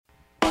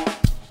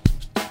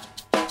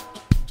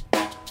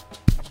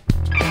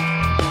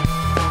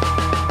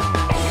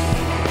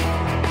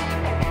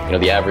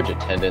the average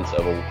attendance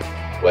of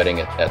a wedding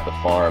at the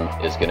farm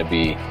is going to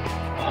be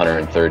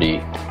 130,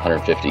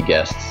 150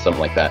 guests, something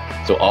like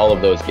that. So all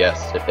of those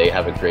guests, if they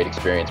have a great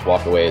experience,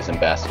 walk away as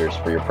ambassadors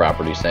for your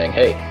property saying,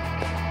 hey,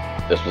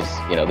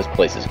 this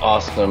place is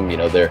awesome.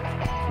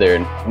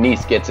 Their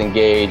niece gets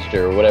engaged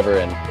or whatever,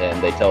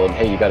 and they tell them,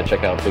 hey, you got to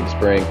check out Big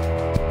Spring.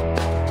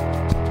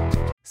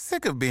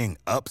 Sick of being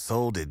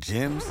upsold at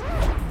gyms?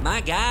 My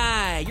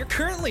guy, you're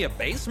currently a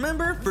base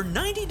member? For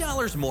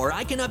 $90 more,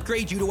 I can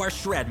upgrade you to our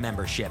Shred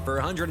membership. For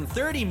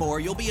 $130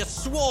 more, you'll be a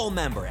Swole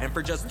member. And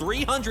for just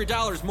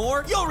 $300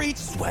 more, you'll reach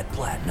Sweat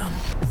Platinum.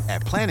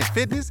 At Planet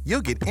Fitness,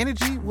 you'll get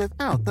energy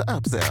without the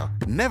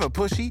upsell. Never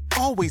pushy,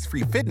 always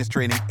free fitness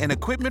training and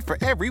equipment for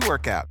every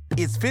workout.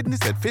 It's fitness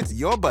that fits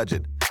your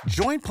budget.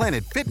 Join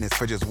Planet Fitness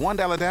for just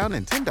 $1 down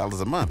and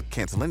 $10 a month.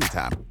 Cancel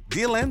anytime.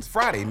 Deal ends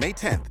Friday, May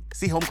 10th.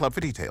 See Home Club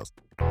for details.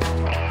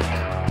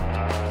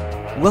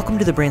 Welcome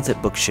to the Brands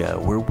That Book Show,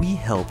 where we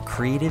help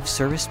creative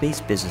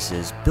service-based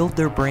businesses build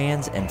their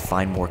brands and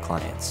find more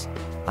clients.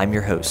 I'm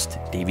your host,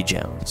 Davey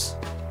Jones.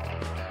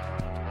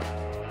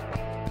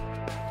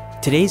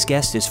 Today's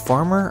guest is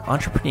farmer,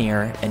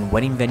 entrepreneur, and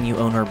wedding venue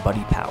owner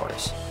Buddy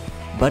Powers.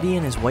 Buddy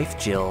and his wife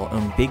Jill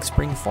own Big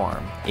Spring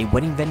Farm, a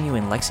wedding venue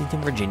in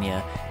Lexington,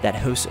 Virginia that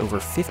hosts over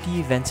 50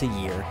 events a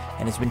year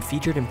and has been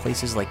featured in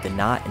places like The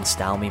Knot and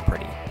Style Me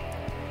Pretty.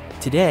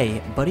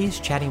 Today, Buddy is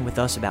chatting with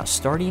us about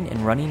starting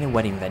and running a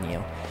wedding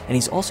venue, and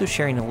he's also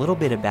sharing a little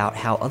bit about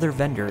how other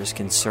vendors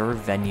can serve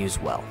venues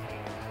well.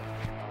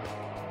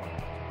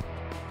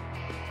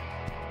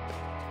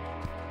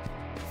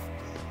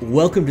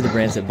 Welcome to the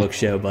Brands That Book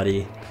Show,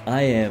 Buddy.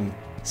 I am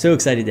so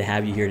excited to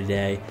have you here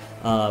today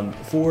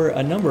for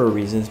a number of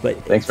reasons.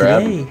 But thanks for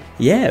having me.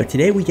 Yeah,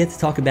 today we get to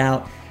talk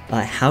about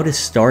how to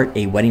start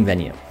a wedding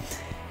venue.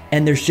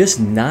 And there's just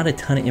not a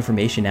ton of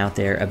information out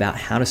there about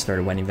how to start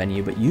a wedding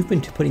venue, but you've been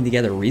putting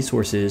together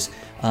resources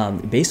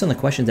based on the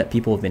questions that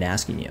people have been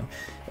asking you.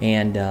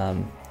 And,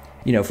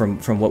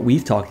 from what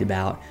we've talked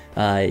about,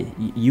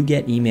 you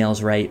get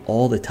emails, right,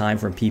 all the time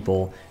from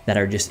people that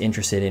are just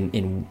interested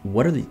in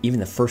what are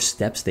even the first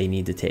steps they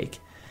need to take.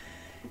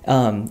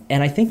 And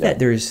I think that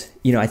there's,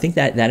 I think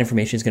that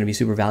information is going to be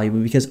super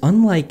valuable because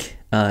unlike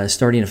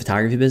starting a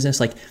photography business,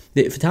 like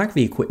the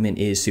photography equipment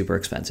is super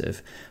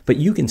expensive, but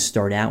you can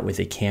start out with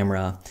a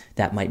camera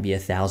that might be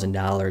 $1,000,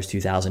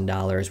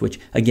 $2,000, which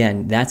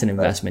again, that's an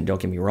investment.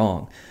 Don't get me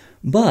wrong.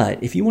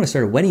 But if you want to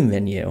start a wedding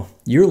venue,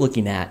 you're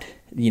looking at,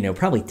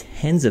 probably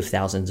tens of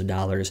thousands of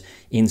dollars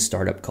in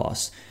startup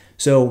costs.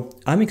 So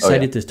I'm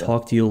excited to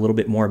talk to you a little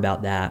bit more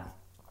about that.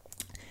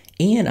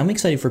 And I'm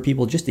excited for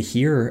people just to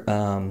hear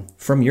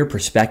from your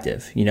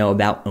perspective,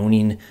 about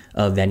owning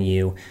a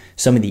venue,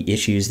 some of the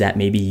issues that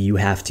maybe you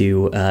have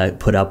to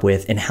put up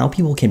with, and how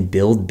people can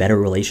build better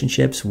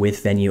relationships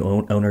with venue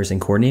owners and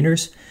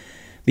coordinators.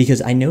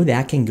 Because I know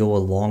that can go a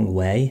long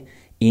way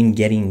in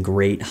getting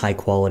great high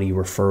quality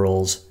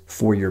referrals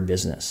for your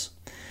business.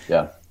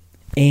 Yeah.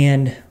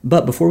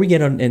 But before we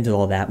get into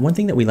all that, one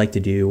thing that we like to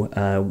do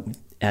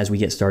as we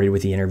get started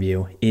with the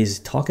interview is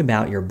talk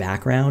about your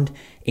background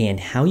and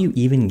how you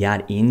even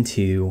got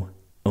into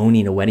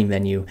owning a wedding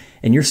venue.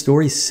 And your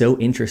story is so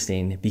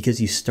interesting because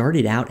you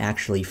started out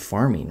actually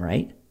farming,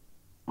 right?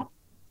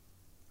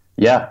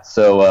 Yeah.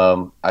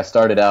 So I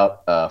started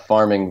out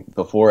farming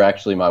before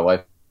actually my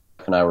wife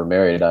and I were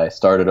married. I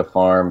started a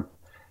farm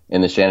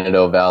in the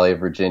Shenandoah Valley of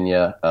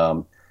Virginia,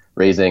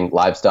 raising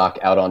livestock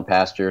out on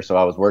pasture. So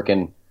I was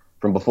working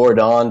from before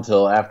dawn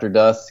till after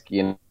dusk,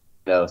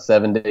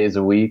 7 days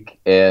a week.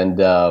 And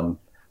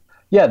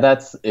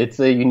it's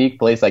a unique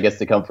place, I guess,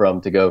 to come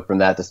from, to go from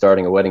that to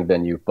starting a wedding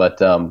venue.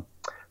 But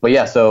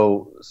yeah,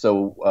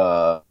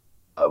 so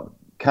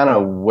kind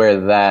of where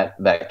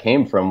that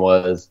came from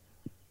was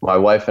my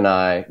wife and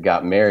I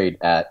got married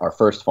at our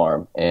first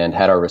farm and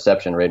had our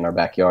reception right in our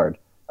backyard.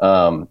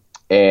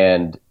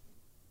 And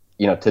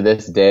to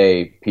this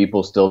day,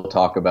 people still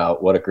talk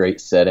about what a great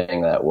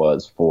setting that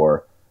was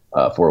for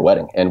a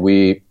wedding. And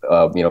we,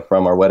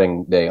 from our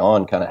wedding day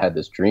on, kind of had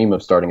this dream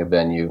of starting a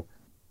venue.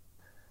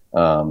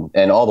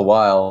 And all the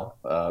while,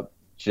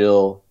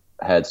 Jill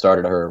had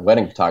started her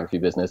wedding photography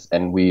business,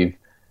 and we're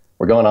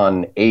going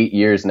on 8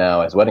 years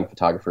now as wedding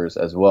photographers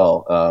as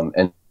well.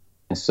 And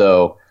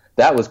so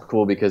that was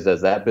cool because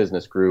as that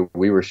business grew,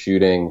 we were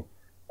shooting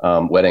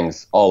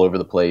weddings all over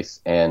the place,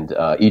 and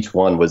each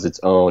one was its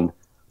own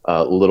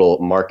little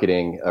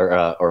marketing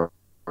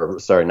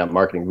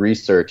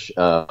research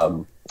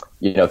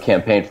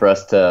campaign for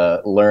us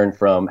to learn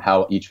from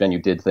how each venue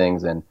did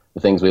things and the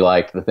things we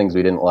liked, the things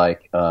we didn't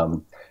like.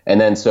 And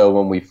then so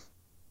when we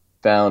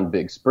found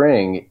Big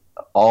Spring,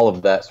 all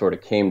of that sort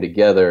of came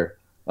together,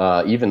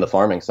 even the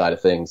farming side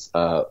of things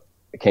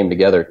came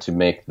together to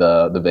make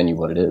the venue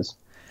what it is.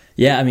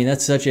 Yeah, I mean,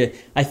 that's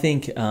I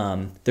think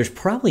there's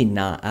probably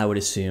not, I would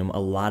assume, a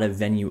lot of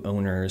venue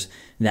owners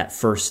that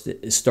first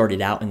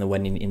started out in the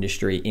wedding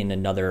industry in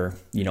another,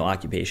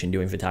 occupation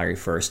doing photography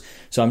first.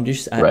 So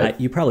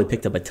you probably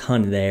picked up a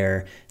ton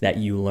there that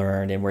you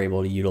learned and were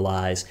able to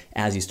utilize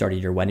as you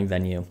started your wedding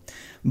venue.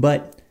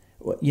 But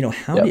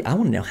I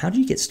want to know, how did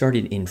you get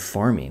started in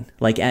farming?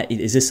 Like,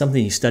 is this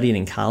something you studied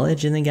in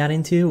college and then got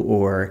into,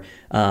 or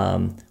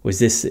was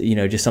this,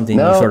 just something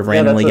you sort of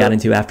randomly got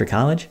into after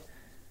college?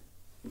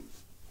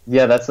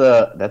 Yeah, that's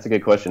a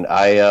good question.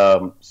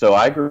 So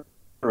I grew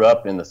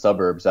up in the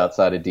suburbs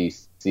outside of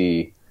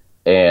DC,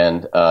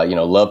 and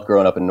loved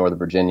growing up in Northern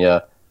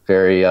Virginia.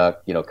 Very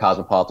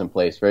cosmopolitan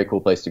place, very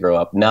cool place to grow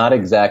up. Not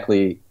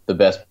exactly the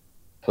best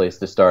place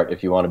to start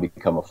if you want to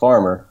become a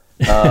farmer,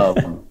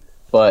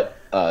 but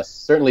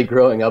certainly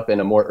growing up in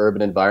a more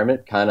urban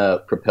environment kind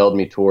of propelled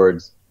me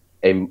towards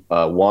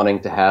wanting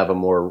to have a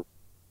more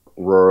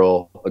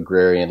rural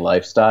agrarian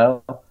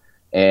lifestyle.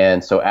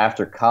 And so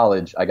after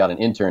college, I got an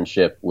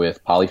internship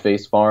with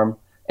Polyface Farm,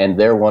 and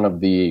they're one of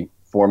the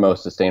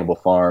foremost sustainable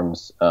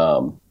farms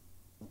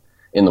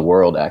in the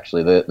world,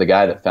 actually. The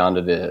guy that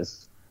founded it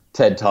has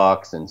TED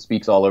Talks and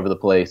speaks all over the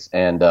place.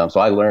 And so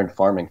I learned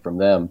farming from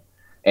them.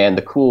 And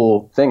the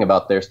cool thing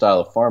about their style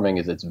of farming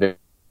is it's very,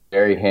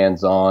 very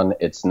hands-on.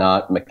 It's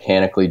not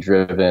mechanically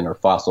driven or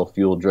fossil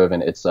fuel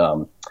driven. It's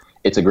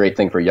a great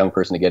thing for a young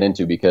person to get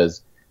into,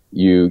 because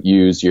you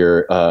use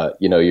your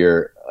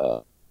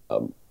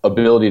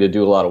ability to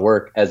do a lot of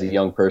work as a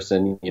young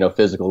person,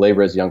 physical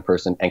labor as a young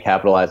person, and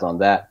capitalize on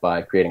that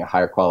by creating a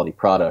higher quality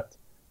product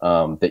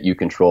that you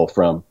control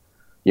from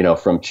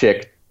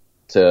chick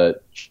to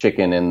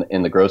chicken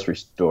in the grocery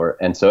store.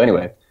 And so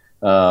anyway,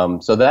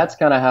 so that's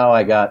kind of how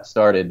I got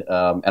started.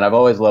 And I've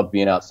always loved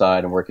being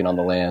outside and working on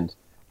the land.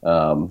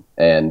 So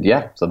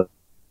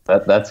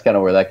that's kind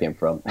of where that came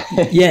from.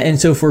 Yeah. And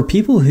so for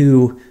people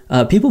who,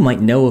 people might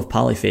know of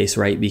Polyface,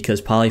 right?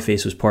 Because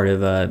Polyface was part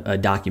of a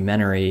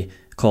documentary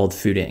called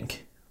Food Inc.,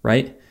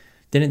 right?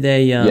 Didn't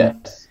they?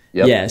 Yes.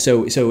 Yep. Yeah.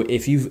 So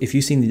if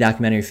you've seen the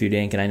documentary Food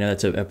Inc., and I know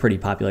that's a pretty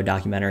popular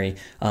documentary,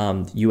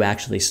 you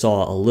actually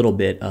saw a little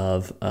bit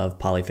of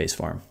Polyface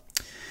Farm.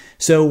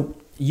 So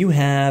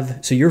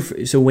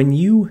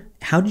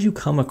how did you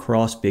come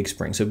across Big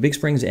Spring? So Big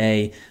Spring's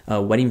a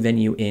wedding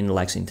venue in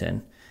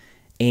Lexington,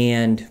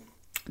 and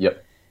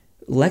yep.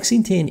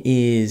 Lexington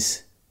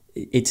it's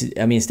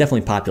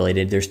definitely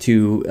populated. There's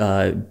two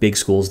big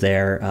schools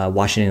there,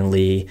 Washington and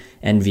Lee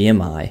and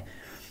VMI.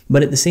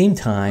 But at the same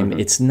time,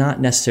 it's not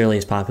necessarily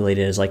as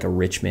populated as like a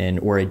Richmond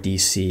or a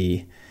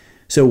DC.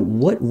 So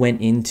what went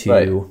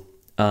into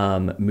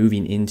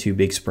moving into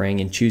Big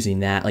Spring and choosing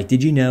that? Like,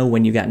 did you know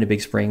when you got into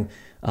Big Spring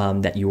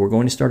that you were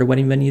going to start a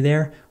wedding venue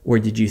there? Or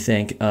did you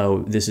think, oh,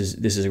 this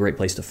is a great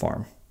place to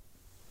farm?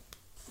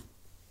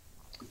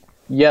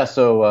 Yeah,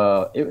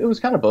 so it was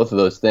kind of both of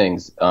those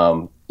things.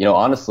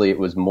 Honestly,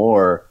 we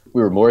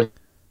were more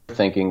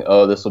thinking,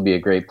 oh, this will be a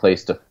great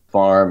place to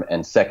farm.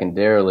 And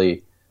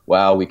secondarily,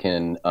 wow, we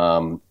can,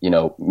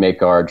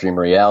 make our dream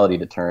a reality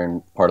to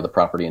turn part of the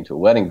property into a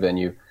wedding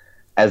venue.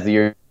 As the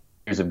years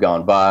have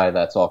gone by,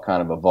 that's all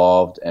kind of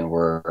evolved, and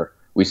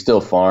we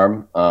still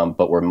farm,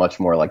 but we're much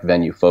more like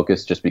venue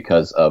focused, just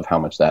because of how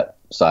much that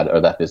side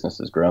or that business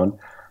has grown.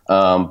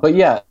 But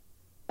yeah,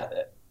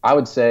 I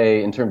would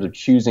say in terms of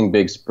choosing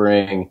Big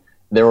Spring,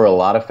 there were a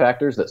lot of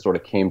factors that sort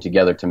of came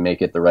together to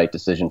make it the right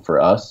decision for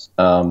us.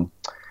 And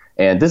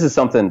this is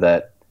something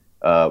that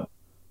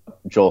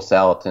Joel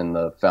Salatin,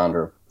 the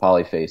founder of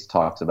Polyface,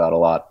 talks about a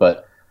lot,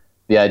 but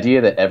the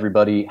idea that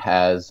everybody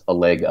has a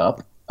leg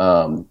up,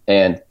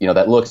 and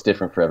that looks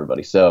different for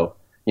everybody. So,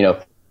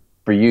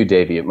 for you,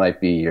 Davey, it might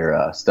be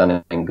your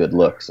stunning good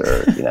looks,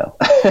 or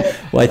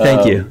Why,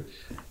 thank you.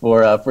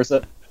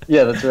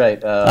 Yeah, that's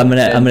right. I'm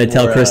gonna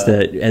tell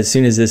Krista as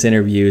soon as this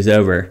interview is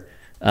over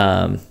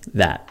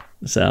that.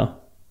 So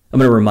I'm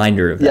gonna remind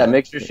her of that. Yeah,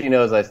 make sure she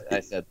knows I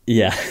said.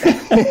 Yeah.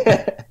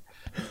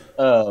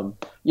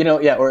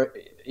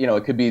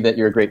 It could be that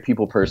you're a great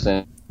people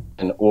person,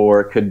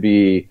 or it could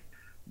be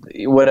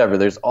whatever.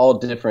 There's all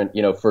different,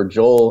 for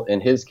Joel,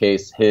 in his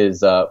case,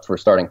 for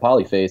starting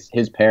Polyface,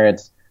 his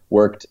parents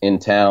worked in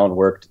town,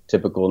 worked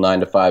typical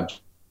 9-to-5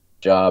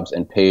 jobs,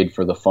 and paid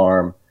for the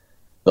farm,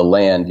 the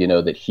land,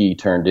 that he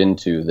turned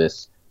into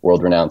this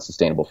world-renowned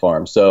sustainable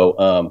farm.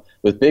 So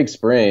with Big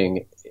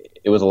Spring,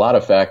 it was a lot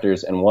of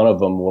factors, and one of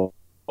them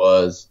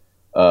was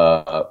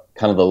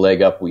kind of the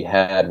leg up we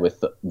had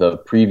with the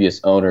previous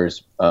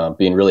owners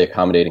being really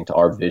accommodating to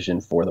our vision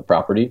for the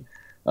property.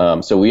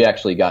 So we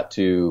actually got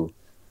to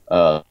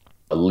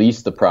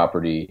lease the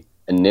property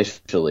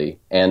initially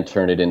and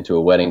turn it into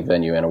a wedding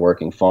venue and a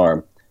working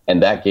farm.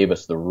 And that gave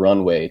us the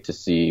runway to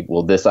see,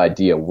 will this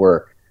idea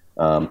work?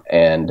 And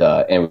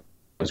it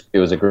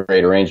was a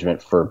great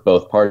arrangement for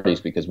both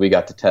parties, because we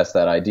got to test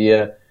that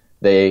idea.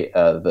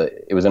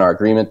 It was in our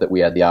agreement that we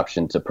had the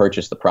option to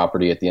purchase the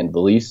property at the end of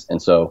the lease.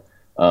 And so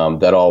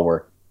that all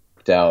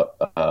worked out,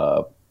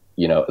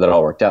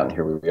 and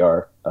here we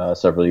are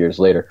several years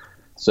later.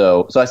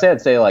 So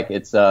I'd say like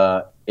it's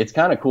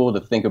kind of cool to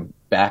think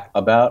back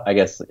about, I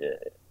guess,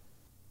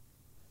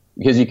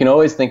 because you can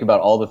always think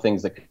about all the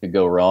things that could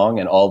go wrong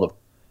and all the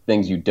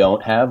things you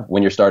don't have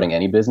when you're starting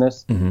any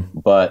business. Mm-hmm.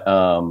 But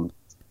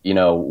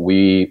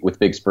with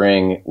Big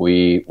Spring,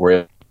 we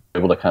were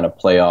able to kind of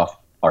play off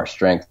our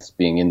strengths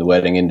being in the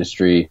wedding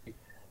industry,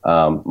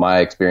 my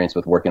experience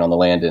with working on the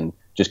land and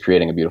just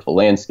creating a beautiful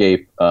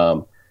landscape,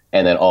 and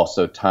then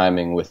also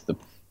timing with the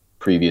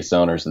previous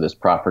owners of this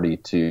property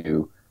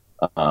to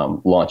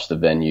launch the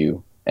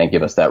venue and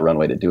give us that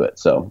runway to do it.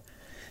 So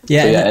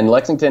yeah, and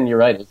Lexington, you're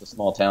right, it's a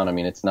small town. I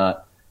mean, it's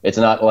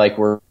not like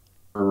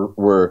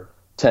we're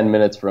 10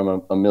 minutes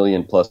from a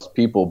million plus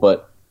people,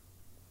 but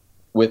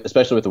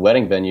especially with the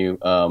wedding venue,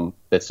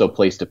 that's so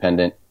place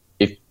dependent,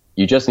 if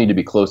you just need to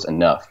be close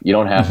enough, you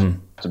don't have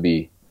to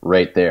be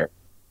right there.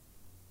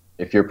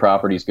 If your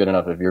property is good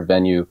enough, if your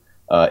venue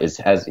if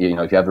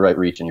you have the right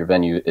reach and your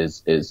venue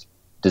is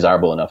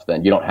desirable enough,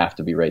 then you don't have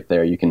to be right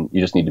there. You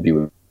just need to be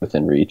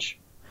within reach.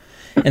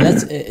 And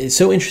it's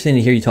so interesting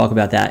to hear you talk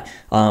about that,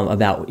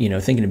 about,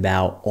 thinking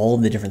about all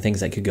of the different things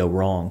that could go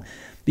wrong.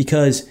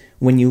 Because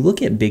when you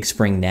look at Big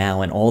Spring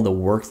now and all the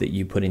work that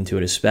you put into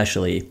it,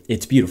 especially,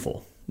 it's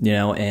beautiful,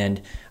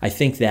 and I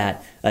think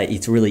that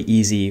it's really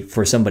easy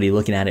for somebody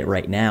looking at it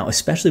right now,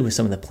 especially with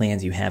some of the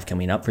plans you have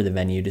coming up for the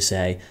venue, to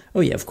say, oh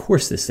yeah, of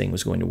course this thing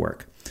was going to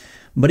work.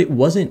 But it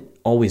wasn't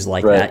always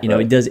like that.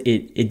 Right.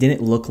 It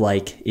didn't look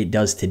like it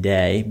does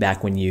today,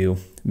 back when you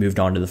moved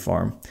on to the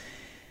farm.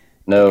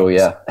 No,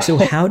 yeah. So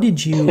how'd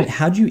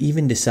you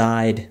even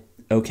decide,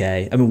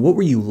 okay, I mean, what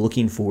were you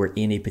looking for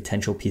in a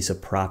potential piece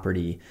of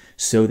property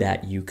so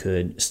that you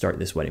could start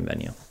this wedding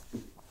venue?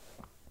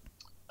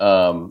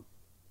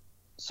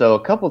 So a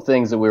couple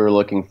things that we were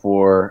looking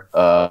for,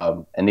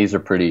 and these are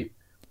pretty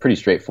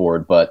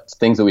straightforward, but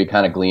things that we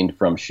kind of gleaned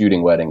from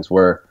shooting weddings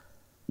were,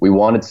 we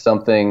wanted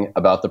something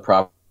about the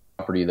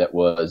property that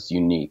was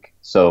unique.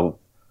 So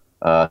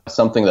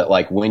something that,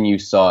 like, when you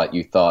saw it,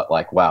 you thought,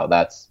 like, wow,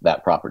 that's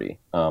that property.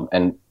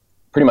 And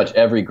pretty much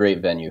every great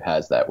venue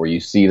has that, where you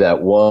see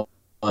that one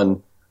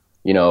mountain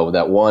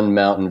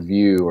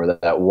view, or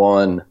that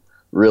one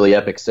really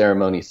epic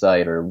ceremony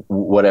site, or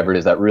whatever it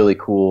is, that really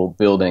cool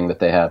building that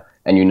they have,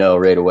 and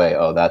right away,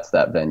 oh, that's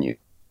that venue.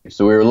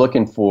 So we were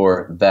looking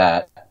for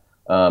that.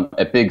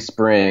 At Big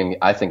Spring,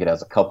 I think it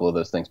has a couple of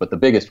those things, but the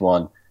biggest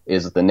one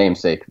is the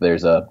namesake.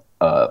 There's a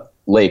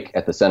lake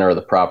at the center of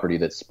the property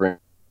that's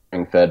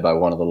spring-fed by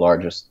one of the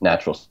largest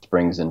natural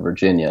springs in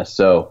Virginia.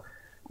 So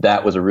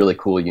that was a really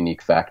cool,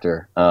 unique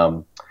factor.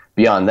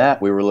 Beyond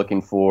that, we were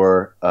looking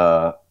for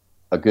a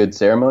good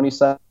ceremony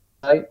site,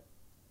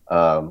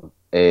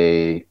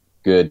 a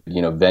good,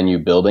 venue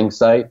building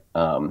site,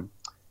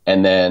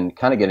 and then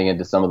kind of getting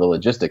into some of the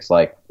logistics,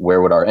 like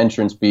where would our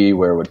entrance be,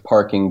 where would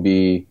parking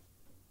be,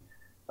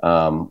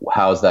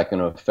 how is that going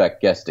to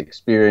affect guest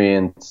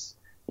experience.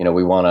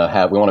 We want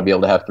to be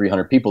able to have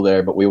 300 people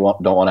there, but we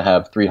don't want to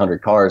have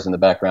 300 cars in the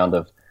background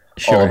of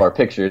all of our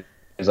pictures.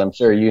 I'm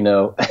sure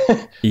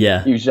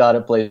yeah, you shot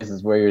at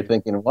places where you're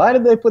thinking, why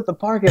did they put the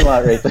parking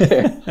lot right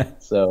there?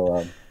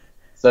 So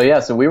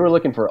we were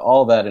looking for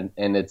all that,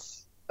 and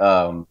it's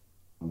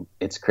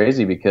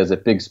crazy because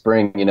at Big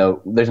Spring,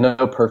 there's no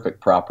perfect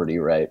property,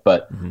 right?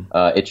 But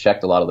it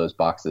checked a lot of those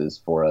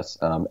boxes for us.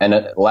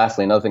 And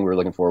lastly, another thing we were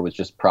looking for was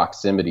just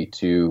proximity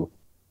to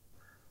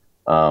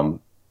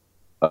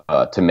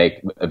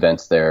make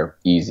events there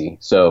easy.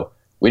 So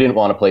we didn't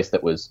want a place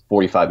that was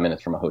 45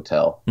 minutes from a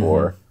hotel,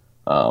 or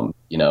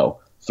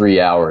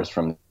 3 hours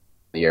from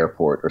the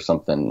airport or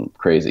something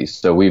crazy.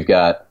 So we've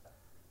got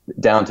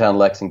downtown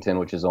Lexington,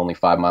 which is only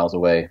 5 miles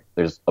away.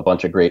 There's a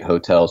bunch of great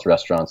hotels,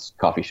 restaurants,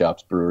 coffee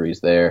shops,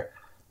 breweries there.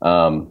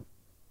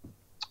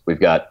 We've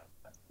got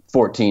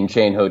 14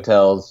 chain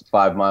hotels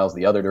 5 miles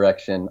the other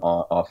direction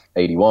off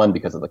 81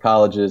 because of the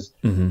colleges.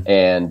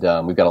 And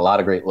we've got a lot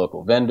of great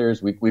local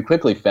vendors. We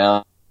quickly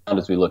found,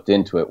 as we looked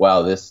into it,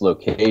 wow, this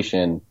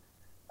location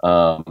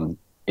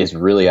is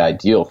really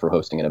ideal for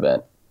hosting an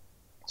event.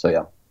 So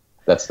yeah,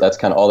 that's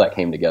kind of all that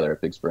came together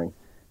at Big Spring.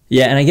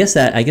 Yeah, and I guess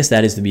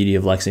that is the beauty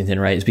of Lexington,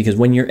 right? Is because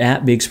when you're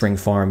at Big Spring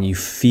Farm, you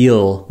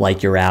feel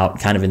like you're out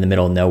kind of in the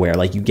middle of nowhere.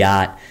 Like you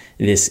got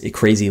this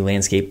crazy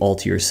landscape all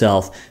to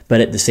yourself, but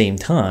at the same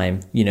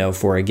time,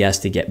 for a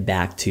guest to get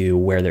back to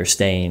where they're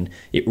staying,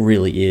 it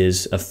really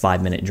is a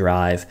 5-minute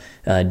drive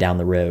down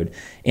the road.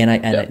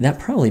 And that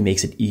probably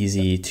makes it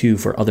easy too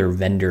for other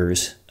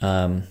vendors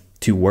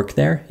to work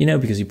there,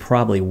 because you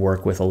probably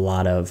work with a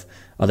lot of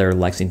other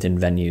Lexington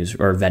venues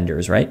or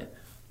vendors, right?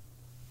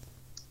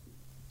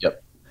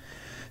 Yep.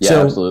 Yeah,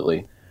 so,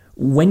 absolutely.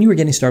 When you were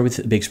getting started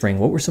with Big Spring,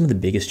 what were some of the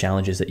biggest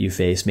challenges that you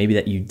faced, maybe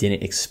that you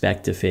didn't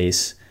expect to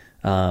face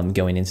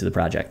going into the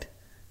project?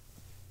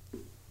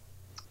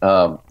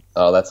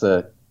 That's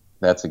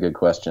a good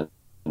question.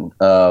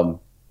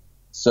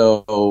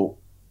 So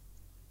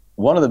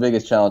one of the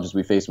biggest challenges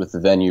we faced with the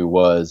venue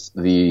was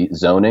the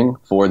zoning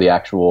for the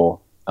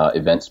actual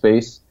event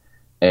space.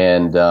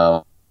 And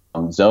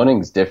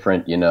zoning's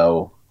different,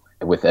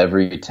 with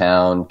every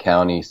town,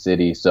 county,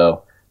 city.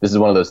 So this is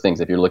one of those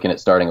things, if you're looking at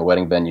starting a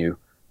wedding venue,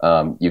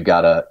 you've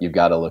got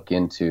to look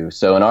into.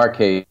 So in our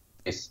case,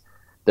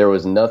 there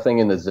was nothing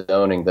in the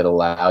zoning that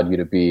allowed you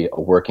to be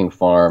a working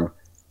farm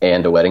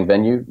and a wedding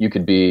venue. You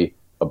could be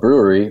a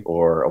brewery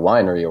or a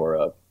winery or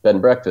a bed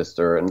and breakfast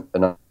or a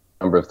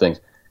number of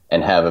things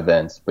and have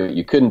events, but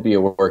you couldn't be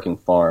a working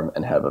farm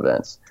and have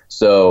events.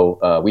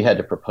 So we had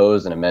to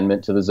propose an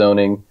amendment to the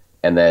zoning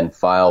and then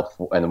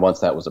and once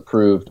that was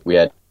approved, we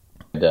had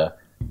to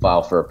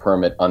file for a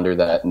permit under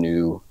that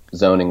new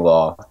zoning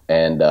law,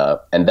 and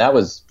that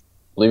was,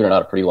 believe it or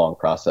not, a pretty long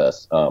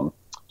process,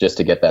 just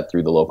to get that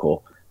through the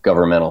local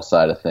governmental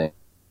side of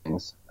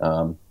things.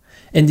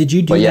 And did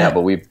you do that?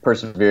 But we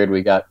persevered.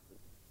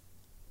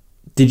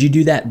 Did you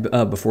do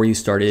that before you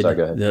started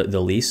the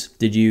lease?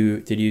 Did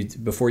you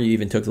before you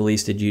even took the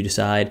lease? Did you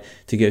decide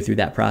to go through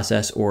that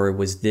process, or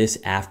was this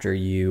after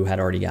you had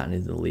already gotten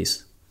into the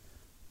lease?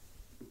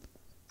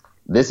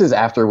 This is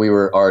after we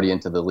were already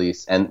into the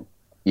lease, and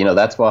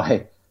that's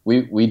why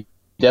we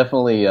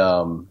definitely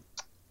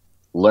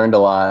learned a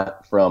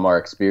lot from our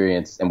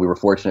experience, and we were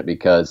fortunate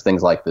because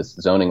things like this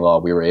zoning law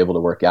we were able to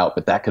work out,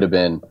 but that could have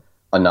been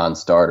a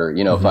non-starter.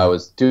 If I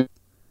was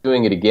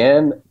doing it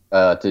again,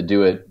 to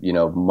do it,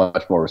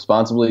 much more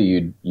responsibly,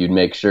 you'd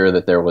make sure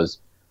that there was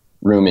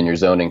room in your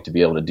zoning to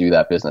be able to do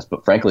that business.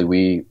 But frankly,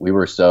 we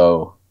were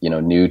so,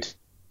 new to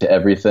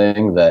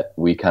everything that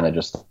we kind of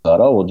just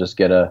thought, oh, we'll just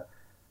get a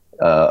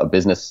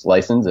business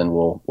license and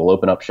we'll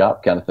open up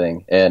shop kind of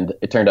thing. And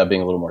it turned out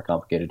being a little more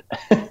complicated.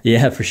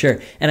 Yeah, for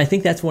sure. And I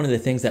think that's one of the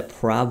things that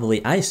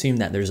I assume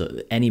that there's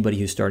anybody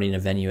who's starting a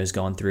venue has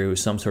gone through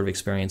some sort of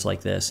experience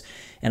like this.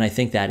 And I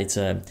think that it's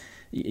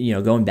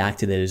going back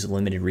to those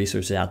limited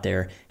resources out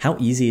there, how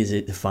easy is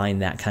it to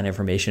find that kind of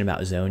information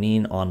about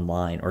zoning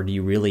online? Or do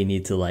you really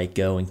need to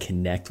go and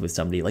connect with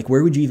somebody?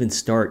 Where would you even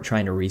start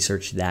trying to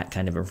research that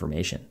kind of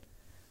information?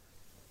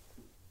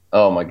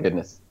 Oh my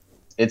goodness.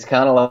 It's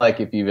kind of like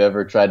if you've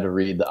ever tried to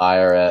read the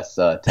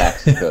IRS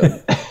tax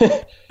code.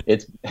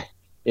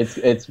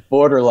 It's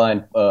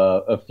borderline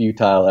a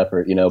futile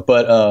effort,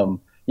 but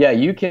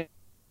you can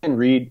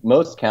read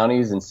most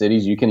counties and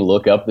cities. You can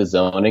look up the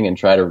zoning and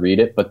try to read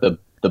it, but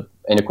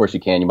and of course you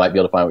might be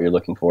able to find what you're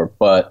looking for,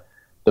 but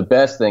the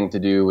best thing to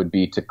do would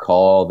be to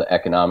call the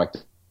economic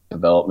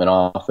development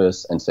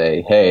office and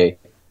say, hey,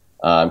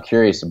 I'm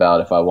curious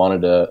about if I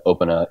wanted to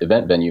open an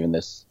event venue in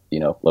this,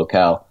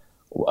 locale.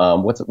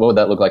 What would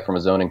that look like from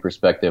a zoning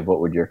perspective? What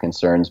would your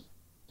concerns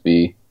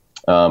be?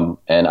 And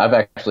I've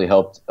actually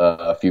helped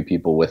a few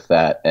people with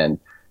that and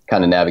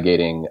kind of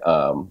navigating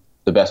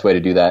the best way to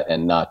do that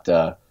and not,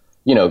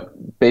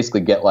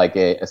 basically get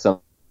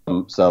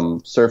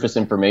some surface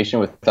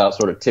information without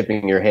sort of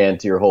tipping your hand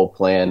to your whole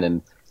plan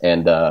and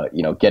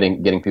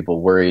getting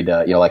people worried.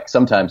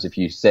 Sometimes if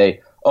you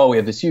say, oh, we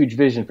have this huge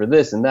vision for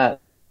this and that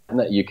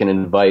you can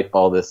invite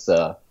all this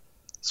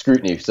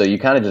scrutiny. So you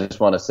kind of just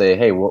want to say,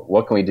 hey,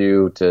 what can we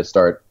do to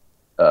start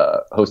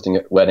hosting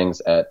weddings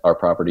at our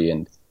property,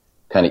 and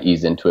kind of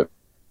ease into it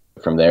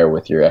from there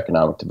with your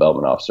economic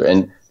development officer.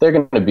 And they're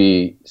going to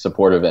be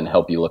supportive and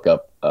help you look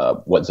up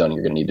what zoning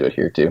you're going to need to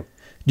adhere to.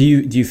 Do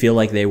you feel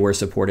like they were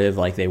supportive,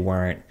 like they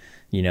weren't,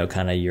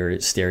 kind of your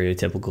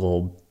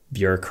stereotypical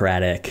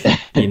bureaucratic,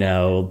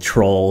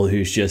 troll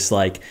who's just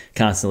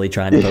constantly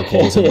trying to poke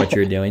holes in what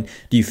you're doing?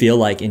 Do you feel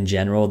like in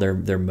general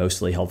they're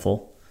mostly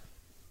helpful?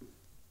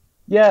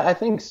 Yeah, I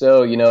think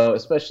so.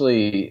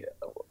 Especially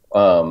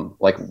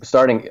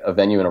starting a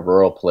venue in a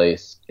rural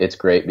place, it's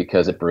great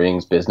because it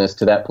brings business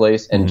to that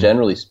place. And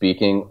generally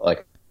speaking, a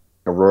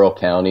rural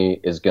county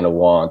is going to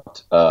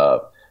want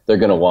they're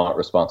going to want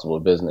responsible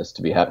business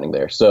to be happening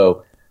there.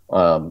 So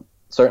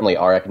certainly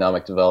our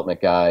economic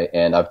development guy,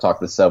 and I've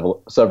talked to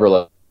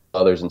several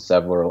others in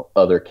several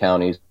other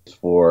counties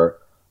for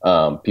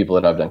people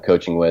that I've done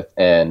coaching with,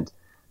 and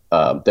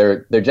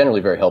they're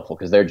generally very helpful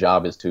because their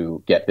job is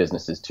to get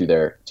businesses to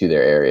their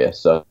area.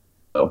 So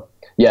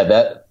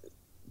yeah,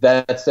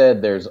 that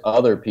said, there's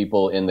other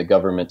people in the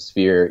government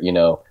sphere,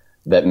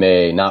 that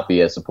may not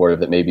be as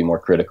supportive, that may be more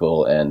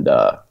critical and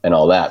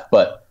all that.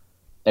 But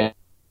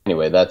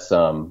anyway, that's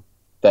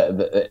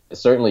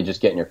certainly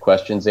just getting your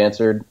questions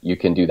answered. You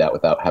can do that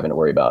without having to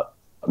worry about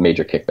a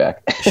major kickback.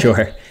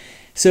 Sure.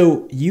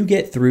 So you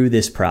get through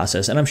this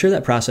process, and I'm sure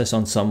that process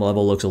on some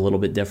level looks a little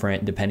bit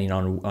different depending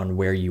on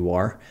where you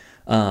are.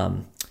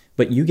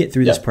 But you get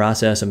through this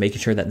process of making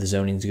sure that the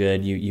zoning's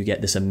good. You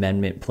get this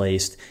amendment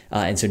placed,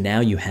 and so now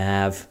you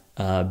have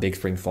Big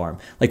Spring Farm.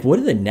 What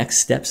are the next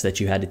steps that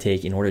you had to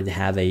take in order to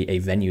have a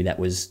venue that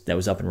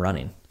was up and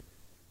running?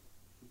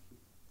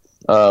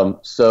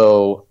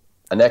 So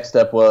a next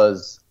step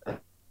was,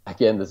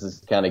 again, this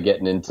is kind of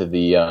getting into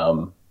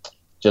the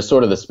just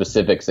sort of the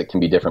specifics that can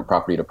be different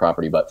property to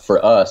property. But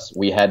for us,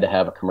 we had to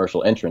have a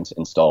commercial entrance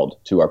installed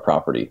to our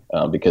property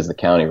because the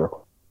county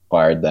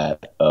required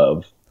that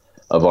of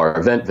our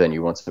event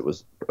venue once it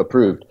was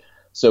approved.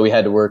 So we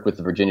had to work with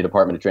the Virginia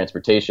Department of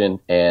Transportation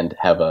and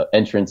have an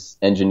entrance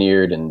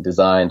engineered and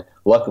designed.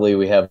 Luckily,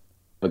 we have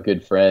a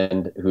good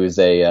friend who's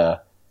a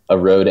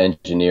road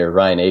engineer,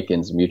 Ryan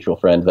Akins, a mutual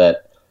friend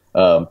that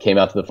came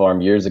out to the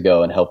farm years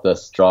ago and helped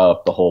us draw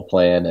up the whole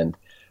plan, and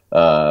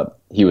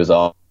he was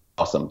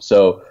awesome.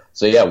 So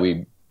yeah,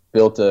 we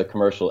built a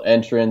commercial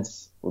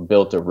entrance, we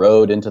built a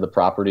road into the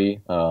property.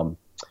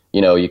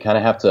 You kind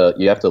of have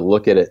to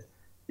look at it.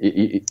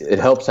 It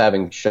helps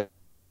having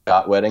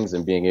shot weddings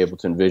and being able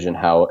to envision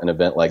how an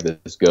event like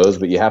this goes,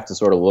 but you have to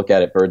sort of look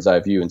at it bird's eye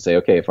view and say,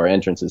 okay, if our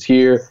entrance is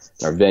here,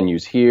 our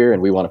venue's here,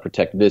 and we want to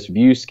protect this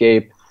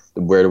viewscape,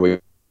 where do we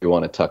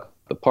want to tuck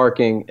the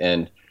parking?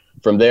 And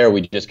from there,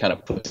 we just kind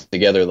of put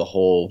together the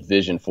whole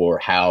vision for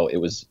how it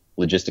was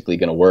logistically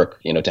going to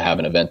work, to have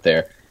an event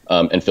there,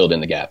 and filled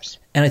in the gaps.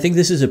 And I think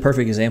this is a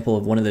perfect example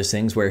of one of those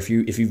things where if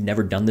you've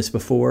never done this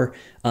before,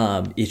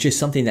 it's just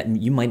something that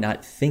you might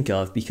not think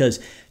of, because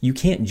you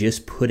can't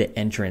just put an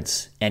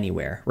entrance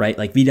anywhere, right?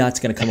 Like VDOT's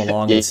going to come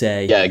along and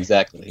say, yeah,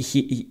 exactly.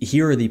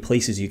 Here are the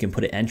places you can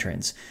put an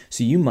entrance.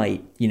 So you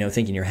might,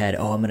 think in your head,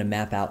 oh, I'm going to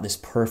map out this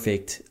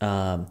perfect,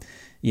 I'm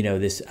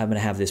going to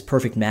have this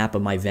perfect map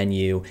of my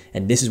venue,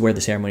 and this is where the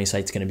ceremony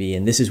site's going to be,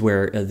 and this is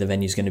where the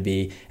venue's going to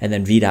be. And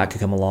then VDOT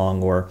could come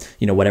along, or,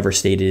 whatever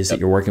state it is that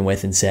you're working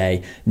with, and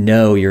say,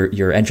 no,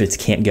 your entrance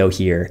can't go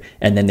here.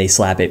 And then they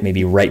slap it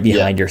maybe right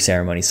behind your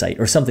ceremony site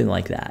or something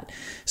like that.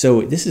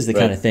 So this is the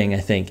kind of thing, I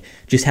think,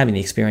 just having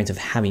the experience of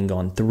having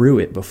gone through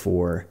it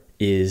before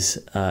is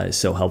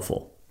so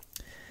helpful.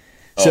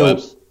 So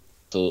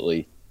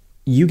absolutely.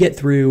 You get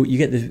through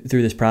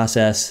this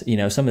process,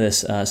 some of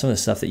the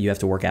stuff that you have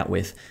to work out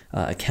with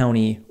a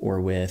county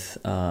or with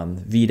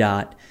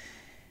VDOT.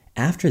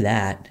 After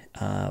that,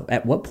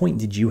 at what point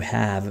did you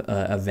have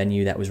a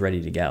venue that was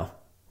ready to go,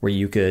 where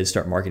you could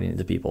start marketing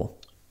to people?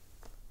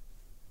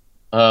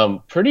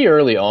 Pretty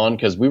early on,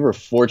 because we were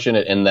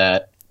fortunate in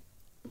that,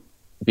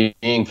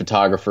 being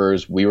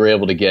photographers, we were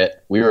able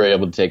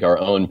to take our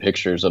own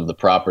pictures of the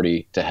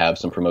property to have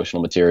some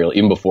promotional material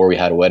even before we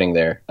had a wedding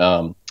there.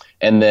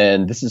 And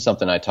then this is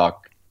something I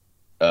talk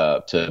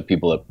to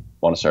people that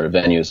want to start a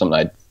venue.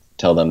 Something I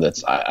tell them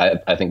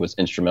I think was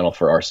instrumental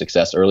for our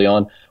success early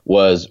on,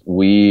 was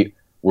we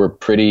were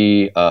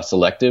pretty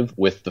selective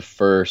with the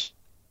first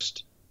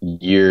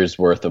year's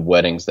worth of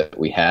weddings that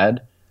we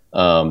had.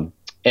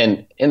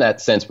 And in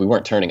that sense, we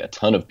weren't turning a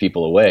ton of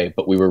people away,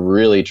 but we were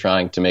really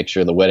trying to make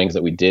sure the weddings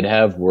that we did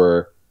have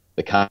were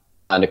the kind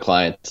of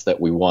clients that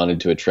we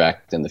wanted to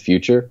attract in the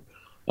future.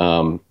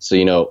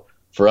 So,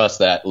 for us,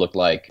 that looked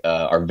like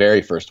our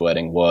very first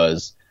wedding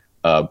was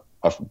a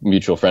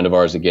mutual friend of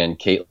ours, again,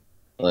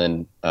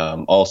 Caitlin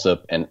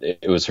Alsop, and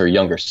it was her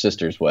younger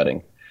sister's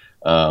wedding.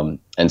 And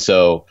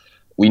so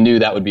we knew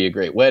that would be a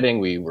great wedding.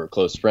 We were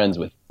close friends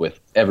with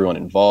everyone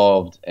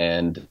involved,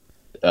 and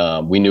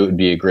we knew it would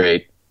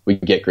be we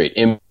could get great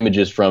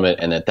images from it,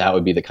 and that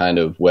would be the kind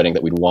of wedding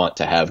that we'd want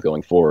to have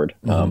going forward.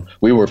 Mm-hmm.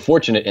 We were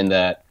fortunate in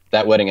that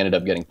wedding ended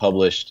up getting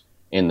published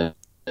in the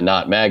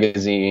Knot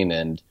magazine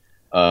and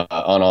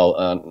on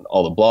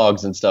all the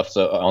blogs and stuff,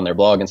 so on their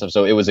blog and stuff.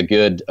 So it was a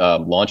good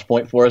launch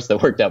point for us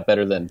that worked out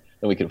better than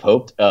we could have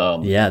hoped.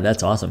 Yeah,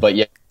 that's awesome. But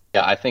yeah,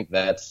 I think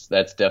that's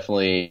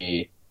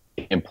definitely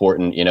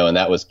important, and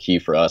that was key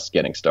for us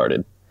getting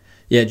started.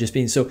 Yeah, just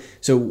being so.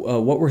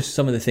 What were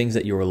some of the things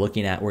that you were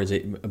looking at? Was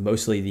it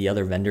mostly the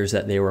other vendors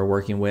that they were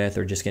working with,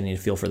 or just getting a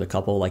feel for the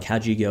couple? Like,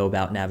 how'd you go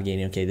about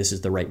navigating? Okay, this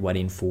is the right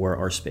wedding for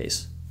our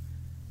space.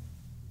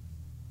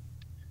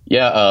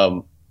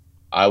 Yeah,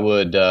 I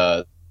would.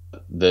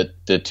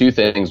 The two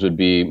things would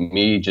be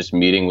me just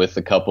meeting with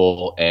the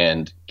couple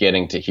and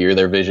getting to hear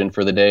their vision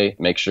for the day,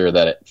 make sure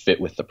that it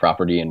fit with the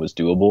property and was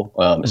doable,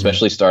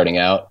 especially starting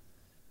out.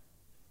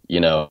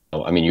 You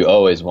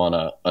always want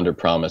to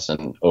under-promise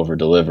and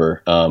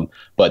over-deliver,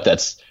 but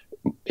that's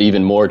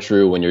even more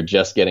true when you're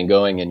just getting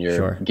going and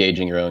you're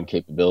gauging your own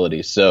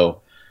capabilities.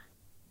 So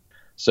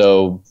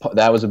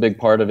that was a big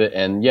part of it.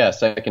 And yeah,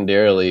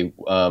 secondarily,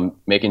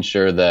 making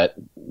sure that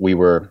we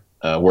were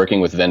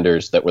working with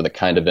vendors that were the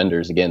kind of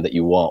vendors, again, that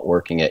you want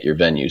working at your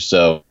venue.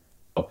 So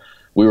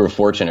we were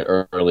fortunate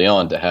early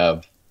on to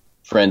have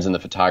friends in the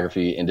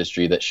photography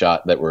industry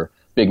that were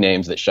big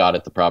names that shot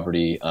at the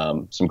property,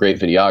 some great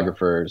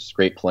videographers,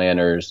 great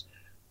planners.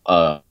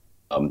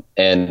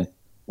 And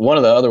one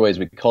of the other ways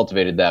we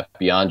cultivated that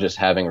beyond just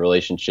having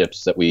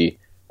relationships that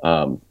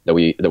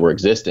were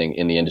existing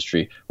in the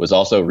industry was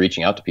also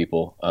reaching out to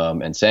people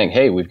and saying,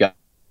 hey, we've got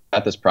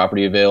this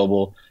property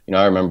available.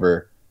 I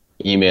remember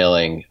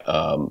emailing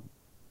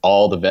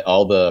all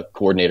the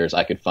coordinators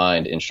I could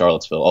find in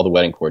Charlottesville, all the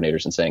wedding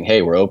coordinators, and saying,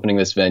 hey, we're opening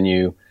this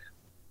venue.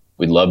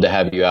 We'd love to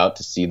have you out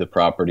to see the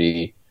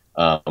property.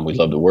 We'd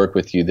love to work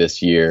with you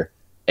this year.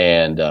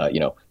 And,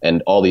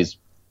 and all these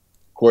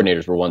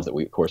coordinators were ones that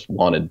we, of course,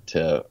 wanted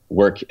to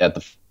work at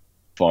the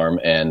farm.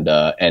 And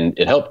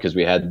it helped because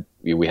we had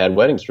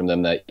weddings from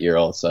them that year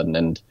all of a sudden,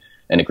 and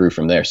it grew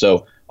from there.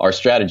 So our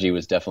strategy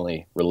was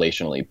definitely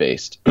relationally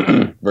based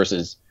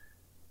versus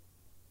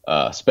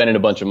spending a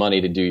bunch of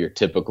money to do your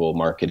typical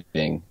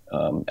marketing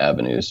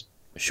avenues.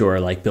 Sure,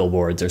 like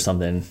billboards or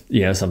something,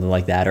 something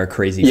like that, or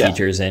crazy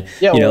features and,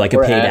 like a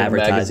paid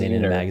advertising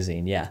in a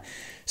magazine. Yeah.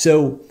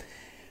 So,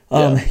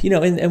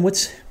 and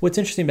what's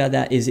interesting about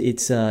that is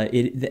it's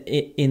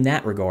in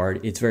that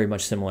regard, it's very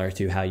much similar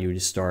to how you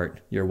would start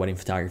your wedding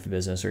photography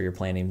business or your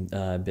planning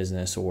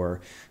business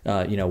or,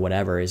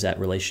 whatever, is that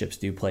relationships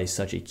do play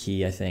such a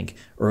key, I think,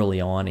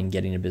 early on in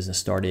getting a business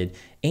started,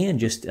 and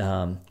just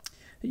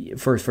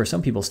for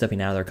some people,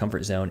 stepping out of their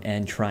comfort zone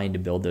and trying to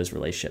build those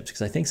relationships.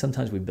 Because I think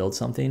sometimes we build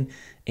something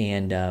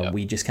and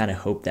we just kind of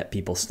hope that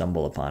people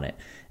stumble upon it,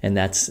 and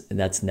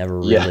that's never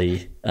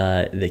really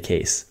the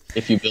case.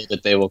 If you build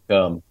it, they will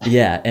come.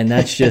 Yeah, and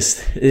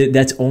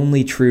that's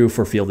only true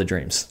for Field of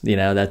Dreams.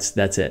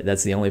 That's it.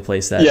 That's the only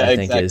place that I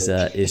think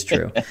is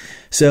true.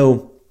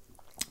 So,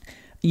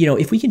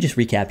 if we can just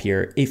recap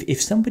here, if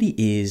somebody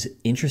is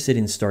interested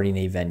in starting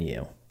a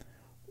venue,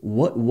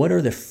 what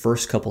are the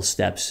first couple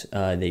steps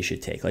they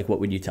should take? Like, what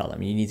would you tell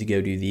them? You need to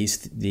go do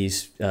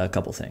these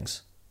couple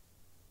things.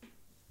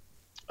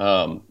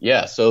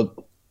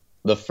 So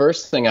the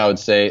first thing I would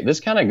say, this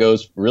kind of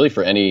goes really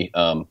for any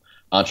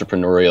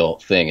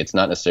entrepreneurial thing. It's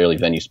not necessarily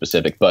venue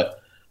specific, but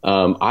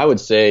I would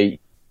say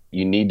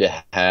you need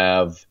to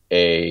have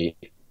a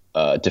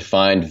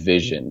defined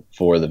vision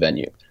for the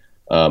venue.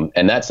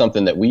 And that's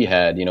something that we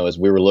had, as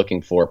we were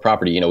looking for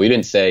property. We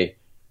didn't say,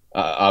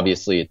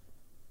 obviously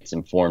it's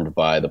informed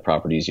by the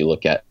properties you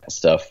look at,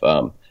 stuff,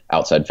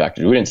 outside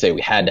factors. We didn't say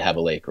we had to have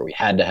a lake or we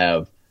had to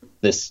have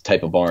this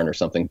type of barn or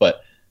something,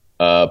 but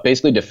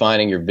basically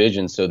defining your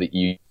vision so that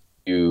you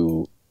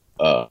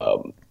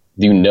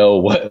know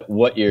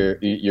what your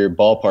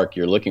ballpark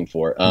you're looking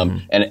for.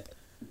 And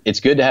it's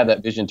good to have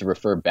that vision to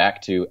refer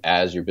back to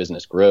as your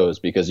business grows,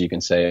 because you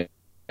can say,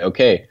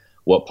 okay,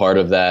 what part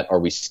of that are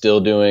we still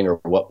doing, or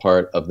what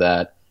part of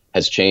that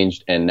has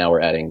changed and now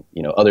we're adding,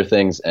 other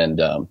things.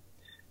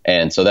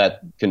 And so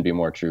that couldn't be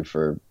more true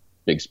for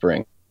Big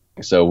Spring.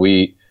 So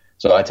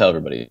I tell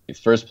everybody, the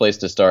first place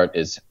to start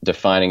is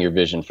defining your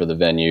vision for the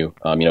venue.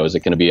 Is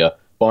it going to be a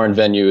barn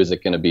venue? Is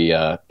it going to be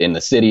in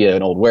the city,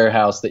 an old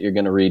warehouse that you're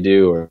going to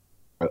redo,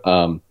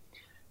 or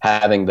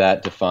having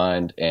that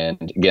defined?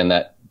 And again,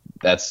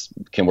 that's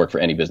can work for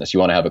any business. You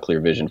want to have a clear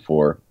vision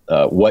for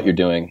what you're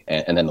doing,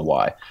 and then the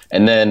why.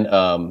 And then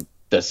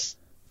the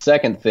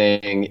second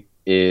thing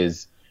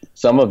is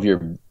some of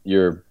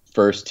your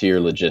first tier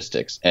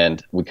logistics,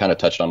 and we kind of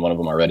touched on one of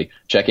them already.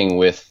 Checking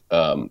with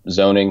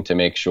zoning to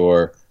make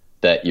sure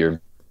that your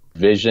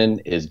vision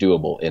is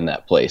doable in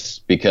that place,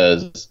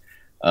 because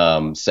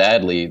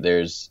sadly,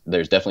 there's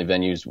definitely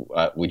venues.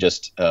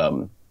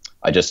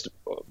 I just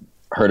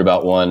heard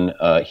about one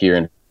here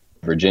in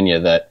Virginia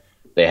that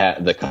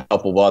the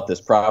couple bought this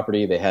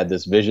property. They had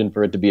this vision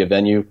for it to be a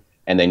venue,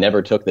 and they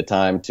never took the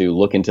time to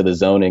look into the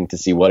zoning to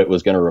see what it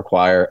was going to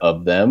require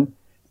of them.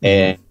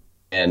 Mm-hmm.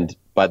 And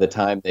by the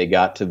time they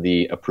got to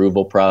the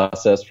approval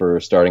process for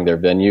starting their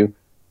venue,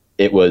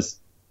 they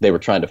were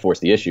trying to force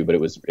the issue, but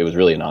it was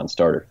really a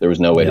non-starter. There was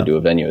no way to do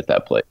a venue at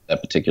that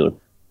particular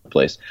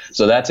place.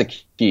 So that's a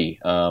key.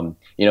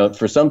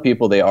 For some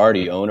people, they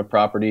already own a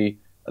property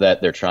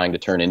that they're trying to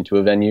turn into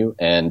a venue,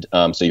 and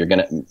so you're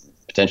going to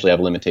potentially have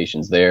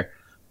limitations there.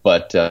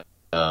 But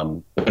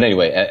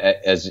anyway,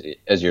 as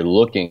you're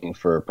looking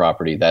for a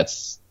property,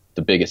 that's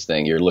the biggest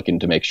thing. You're looking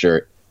to make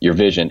sure your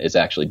vision is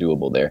actually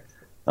doable there.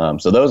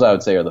 So those, I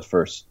would say, are the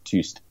first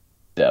two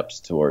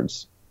steps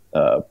towards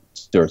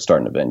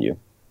starting a venue.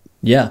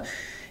 Yeah.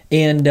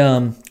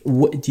 And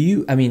what do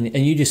you, and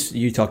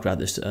you talked about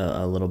this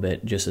a little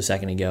bit just a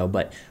second ago,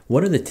 but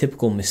what are the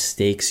typical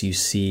mistakes you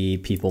see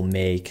people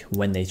make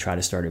when they try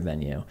to start a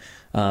venue?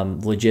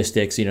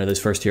 Logistics, those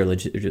first tier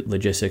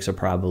logistics are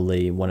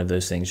probably one of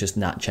those things, just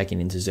not checking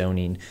into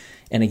zoning.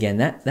 And again,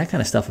 that kind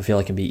of stuff I feel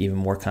like can be even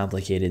more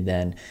complicated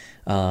than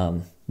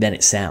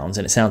it sounds,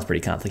 and it sounds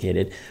pretty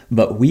complicated.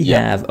 But we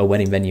have a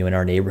wedding venue in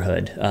our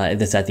neighborhood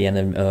that's at the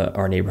end of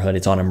our neighborhood.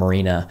 It's on a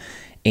marina,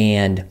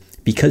 and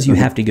because you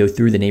have to go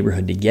through the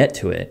neighborhood to get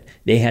to it,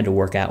 they had to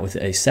work out with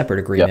a separate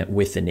agreement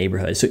with the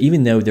neighborhood. So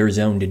even though they're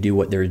zoned to do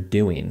what they're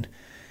doing,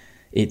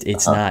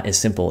 it's not as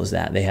simple as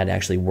that. They had to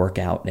actually work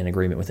out an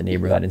agreement with the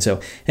neighborhood. And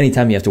so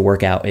anytime you have to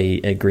work out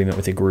an agreement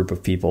with a group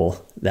of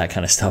people, that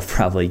kind of stuff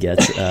probably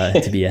gets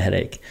to be a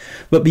headache.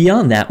 But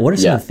beyond that, what are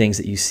some of the things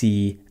that you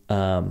see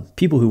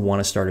people who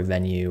want to start a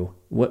venue,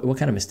 what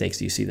kind of mistakes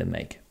do you see them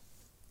make?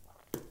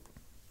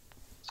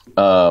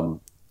 So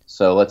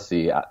let's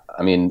see.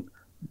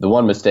 The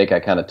one mistake I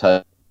kind of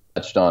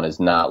touched on is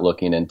not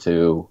looking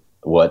into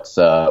what's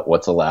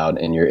allowed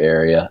in your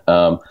area.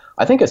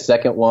 I think a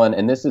second one,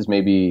 and this is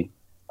maybe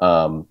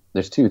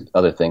there's two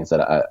other things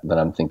that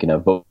I'm thinking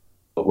of, but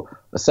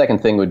the second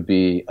thing would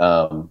be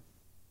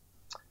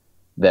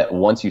that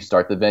once you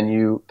start the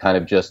venue, kind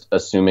of just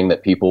assuming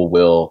that people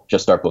will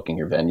just start booking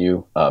your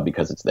venue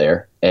because it's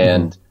there,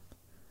 and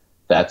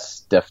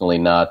that's definitely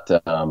not.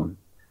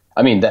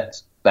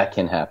 That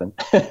can happen.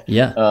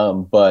 Yeah.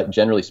 But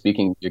generally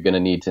speaking, you're going to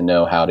need to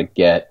know how to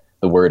get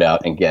the word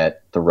out and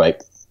get the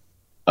right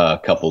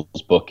couples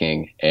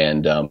booking.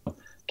 And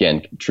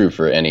again, true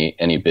for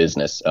any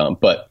business.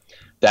 But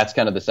that's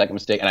kind of the second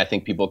mistake. And I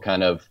think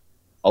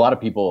a lot of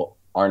people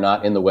are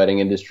not in the wedding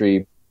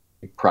industry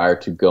prior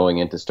to going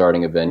into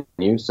starting a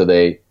venue, so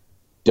they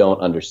don't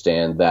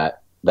understand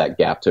that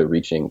gap to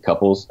reaching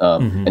couples.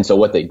 And so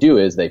what they do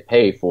is they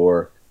pay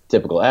for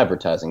typical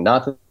advertising.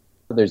 Not that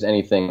there's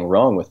anything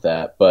wrong with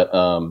that, but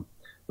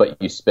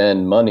you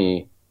spend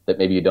money that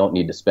maybe you don't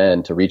need to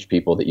spend to reach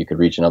people that you could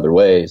reach in other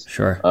ways.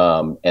 Sure.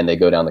 And they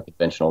go down the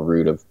conventional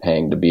route of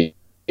paying to be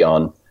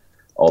on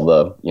all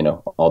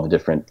the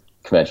different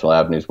conventional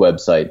avenues,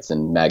 websites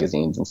and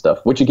magazines and stuff,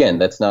 which again,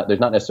 there's not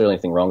necessarily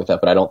anything wrong with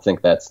that, but I don't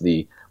think that's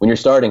when you're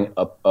starting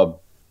a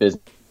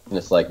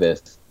business like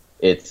this,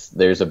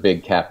 there's a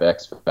big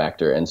CapEx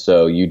factor. And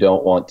so you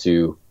don't want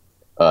to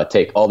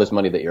take all this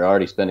money that you're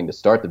already spending to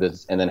start the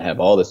business and then have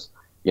all this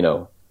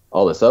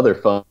other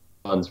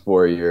funds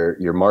for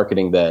your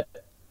marketing that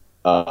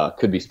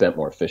could be spent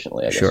more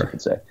efficiently, I guess you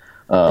could say.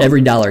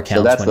 Every dollar counts,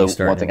 so that's when you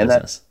start a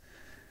business.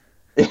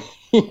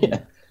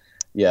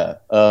 Yeah.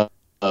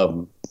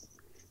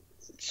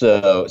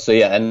 So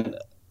yeah, and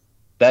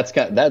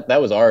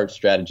that was our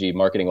strategy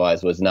marketing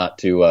wise, was not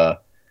to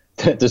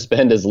to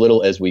spend as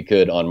little as we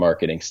could on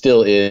marketing.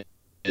 Still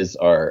is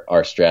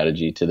our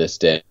strategy to this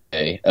day.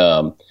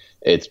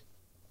 It's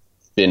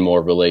been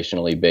more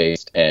relationally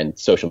based and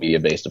social media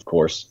based, of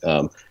course.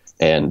 But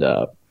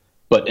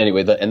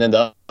anyway, then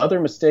the other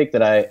mistake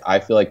that I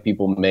feel like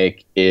people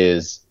make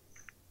is,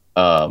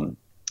 and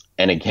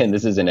again,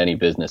 this isn't any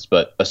business,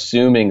 but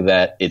assuming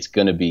that it's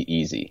going to be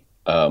easy,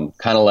 kind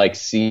of like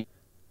seeing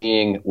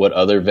what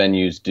other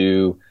venues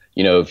do.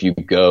 If you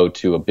go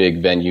to a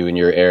big venue in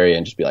your area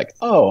and just be like,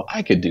 oh,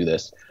 I could do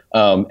this.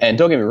 And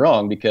don't get me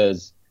wrong,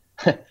 because,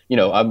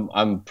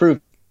 I'm proof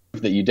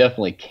that you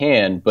definitely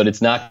can, but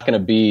it's not going to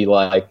be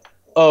like,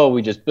 oh,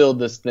 we just build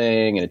this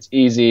thing and it's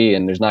easy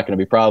and there's not going to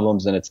be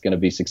problems and it's going to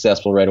be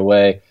successful right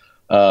away.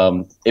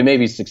 It may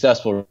be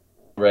successful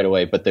right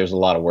away, but there's a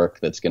lot of work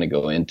that's going to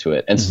go into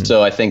it. And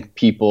so I think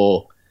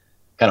people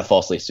kind of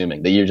falsely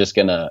assuming that you're just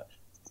going to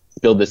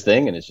build this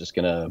thing and it's just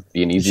going to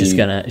be an easy,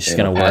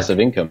 passive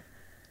income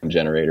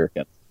generator.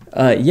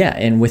 Yeah,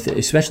 and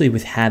especially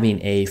with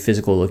having a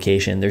physical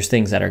location, there's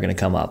things that are going to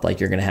come up. Like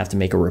you're going to have to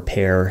make a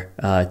repair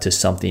to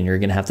something. You're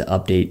going to have to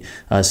update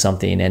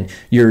something, and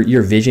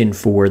your vision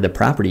for the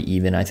property,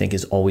 even, I think,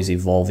 is always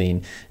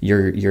evolving.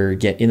 You're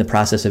in the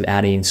process of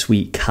adding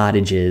sweet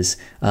cottages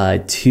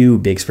to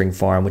Big Spring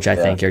Farm, which I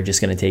think are just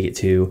going to take it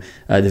to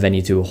the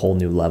venue to a whole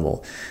new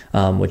level,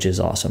 which is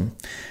awesome.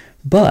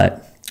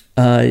 But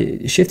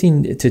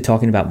shifting to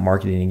talking about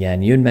marketing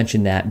again, you had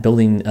mentioned that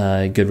building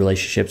good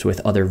relationships with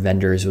other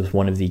vendors was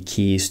one of the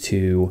keys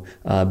to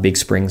Big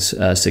Spring's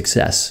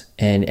success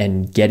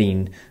and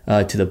getting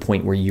to the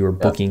point where you were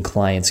booking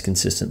clients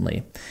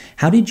consistently.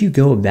 How did you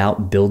go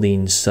about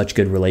building such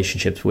good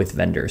relationships with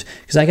vendors?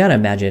 Because I got to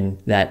imagine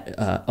that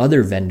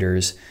other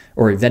vendors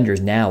or vendors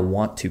now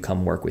want to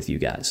come work with you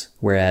guys,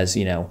 whereas,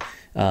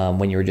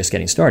 when you were just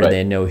getting started, they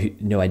had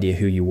no idea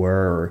who you were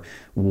or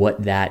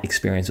what that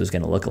experience was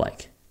going to look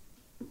like.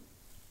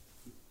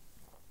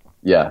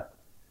 Yeah,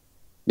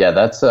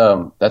 that's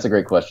a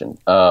great question.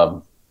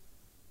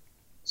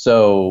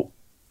 So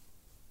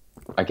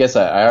I guess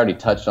I already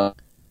touched on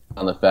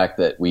the fact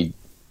that we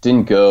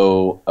didn't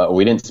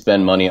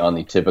spend money on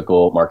the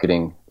typical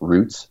marketing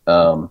routes.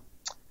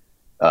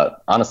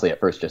 Honestly, at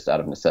first, just out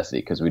of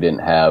necessity, because we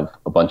didn't have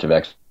a bunch of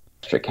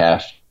extra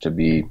cash to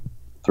be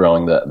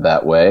throwing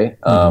that way.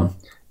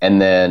 And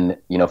then,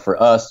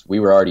 for us, we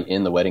were already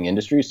in the wedding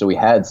industry, so we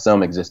had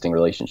some existing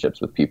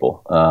relationships with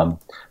people.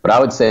 But I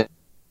would say,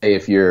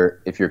 if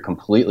you're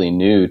completely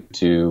new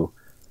to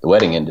the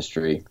wedding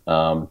industry,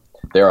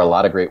 there are a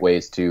lot of great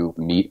ways to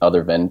meet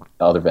other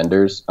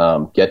vendors,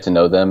 get to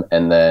know them,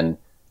 and then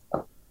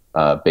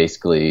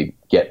basically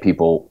get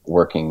people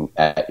working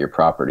at your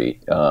property.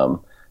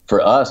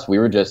 For us, we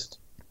were just,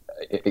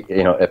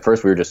 at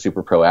first we were just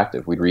super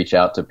proactive. We'd reach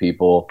out to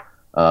people.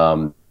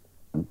 We'd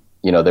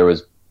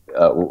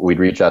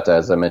reach out to,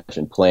 as I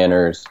mentioned,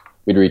 planners.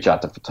 We'd reach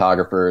out to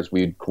photographers.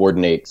 We'd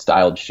coordinate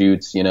styled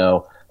shoots.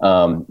 Now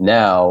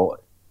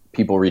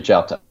people reach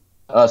out to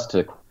us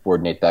to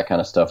coordinate that kind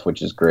of stuff,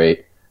 which is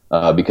great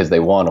because they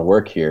want to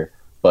work here.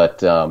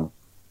 But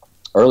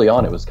early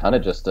on, it was kind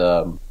of just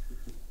pounding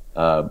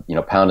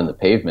the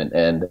pavement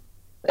and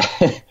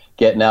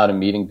getting out and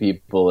meeting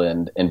people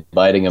and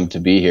inviting them to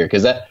be here.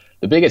 Because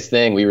the biggest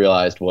thing we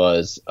realized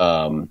was,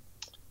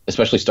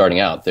 especially starting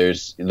out,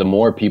 the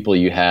more people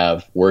you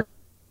have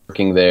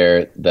working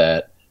there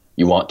that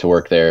you want to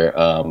work there,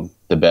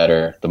 the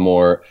better. The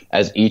more,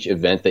 as each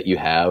event that you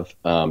have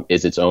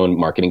is its own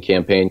marketing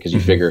campaign, because you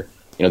figure,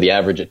 the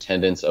average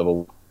attendance of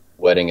a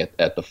wedding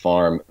at the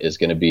farm is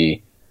going to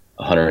be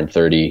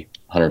 130,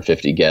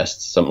 150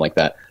 guests, something like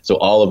that. So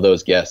all of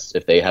those guests,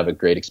 if they have a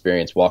great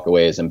experience, walk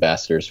away as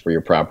ambassadors for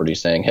your property,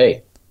 saying,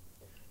 "Hey,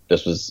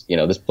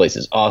 this place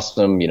is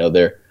awesome.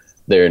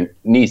 Their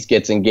niece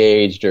gets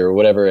engaged or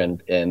whatever,"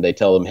 and they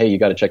tell them, "Hey, you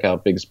got to check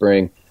out Big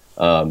Spring."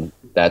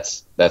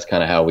 That's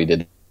kind of how we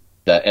did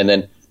that. And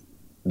then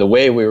the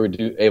way we were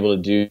able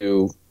to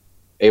do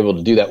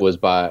that was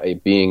by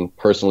being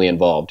personally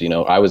involved.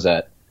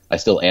 I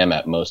still am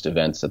at most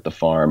events at the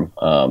farm.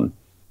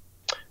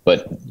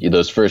 But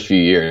those first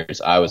few years,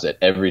 I was at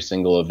every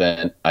single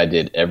event. I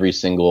did every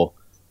single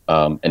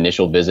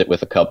initial visit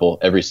with a couple,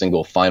 every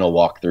single final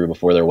walkthrough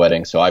before their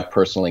wedding. So I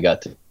personally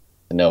got to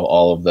know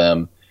all of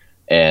them.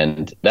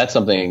 And that's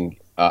something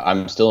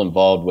I'm still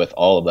involved with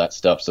all of that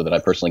stuff so that I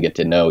personally get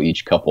to know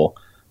each couple.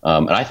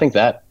 And I think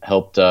that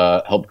helped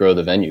grow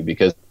the venue,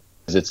 because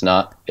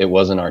it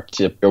wasn't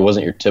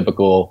your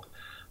typical,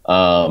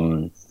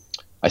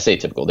 I say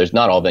typical, there's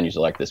not all venues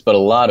are like this, but a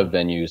lot of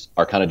venues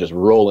are kind of just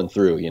rolling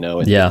through,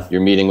 and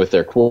you're meeting with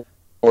their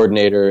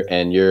coordinator,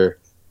 and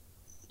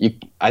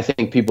I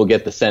think people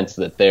get the sense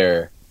that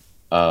they're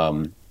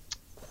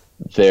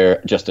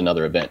just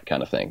another event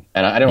kind of thing.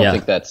 And I don't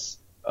think that's,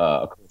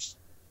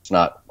 it's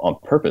not on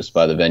purpose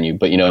by the venue,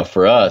 but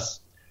for us,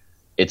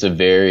 it's a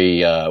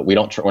very, we're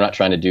not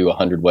trying to do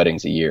 100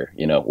 weddings a year.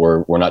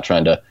 We're not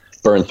trying to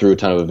burn through a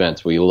ton of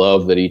events. We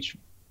love that each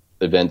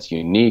event's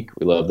unique.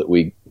 We love that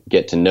we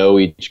get to know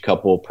each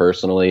couple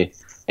personally.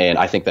 And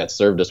I think that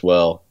served us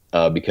well,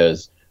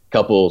 because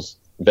couples,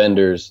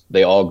 vendors,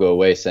 they all go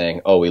away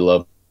saying, oh, we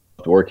loved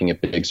working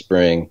at Big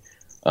Spring,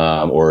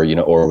 or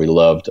we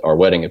loved our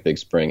wedding at Big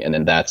Spring. And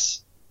then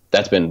that's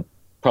been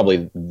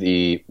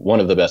probably one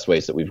of the best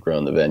ways that we've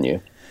grown the venue.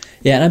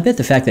 Yeah, and I bet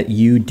the fact that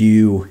you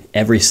do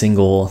every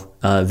single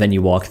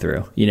venue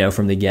walkthrough,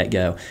 from the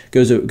get-go,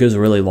 goes a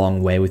really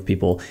long way with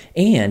people.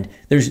 And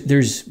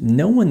there's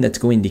no one that's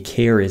going to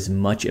care as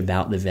much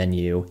about the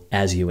venue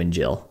as you and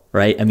Jill,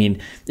 right? I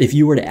mean, if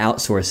you were to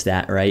outsource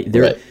that, right,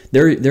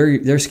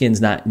 their skin's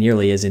not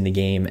nearly as in the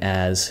game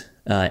as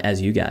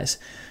you guys.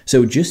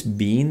 So just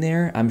being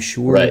there, I'm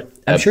sure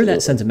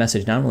that sends a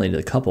message not only to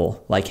the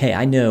couple, like, hey,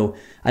 I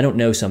don't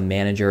know some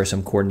manager or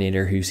some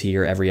coordinator who's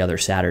here every other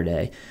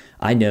Saturday.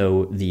 I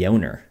know the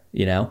owner,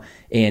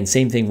 and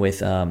same thing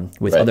with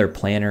other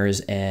planners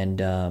and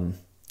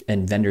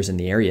vendors in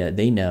the area.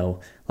 They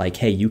know, like,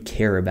 hey, you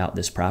care about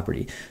this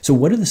property. So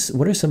what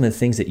are some of the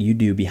things that you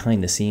do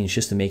behind the scenes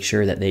just to make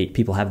sure that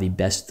people have the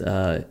best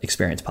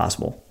experience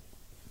possible?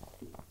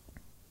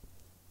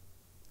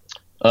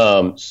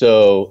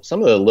 So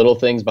some of the little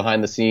things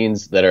behind the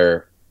scenes that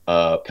are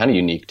kind of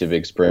unique to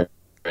Big Spring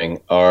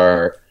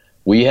are,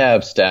 we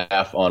have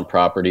staff on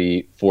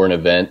property for an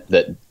event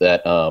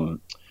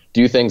that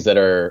do things that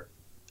are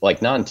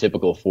like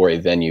non-typical for a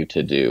venue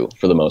to do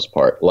for the most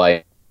part.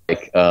 Like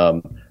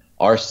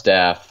our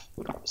staff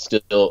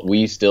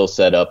we still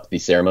set up the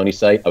ceremony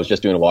site. I was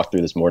just doing a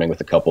walkthrough this morning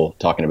with a couple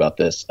talking about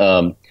this.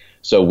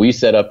 So we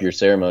set up your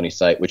ceremony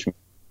site, which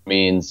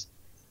means,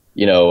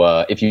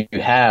 if you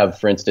have,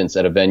 for instance,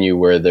 at a venue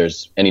where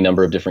there's any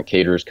number of different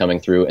caterers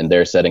coming through and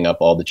they're setting up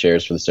all the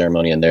chairs for the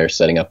ceremony and they're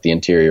setting up the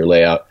interior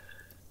layout,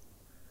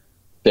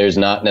 there's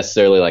not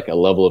necessarily like a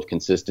level of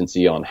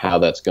consistency on how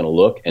that's going to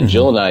look. And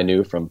Jill and I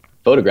knew from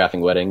photographing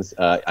weddings,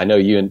 I know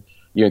you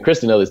and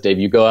Kristen know this, Dave,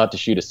 you go out to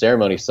shoot a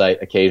ceremony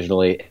site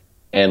occasionally,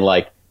 and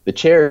like the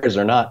chairs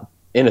are not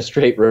in a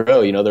straight row,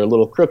 they're a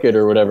little crooked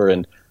or whatever,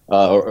 and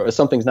or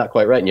something's not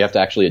quite right, and you have to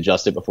actually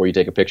adjust it before you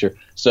take a picture.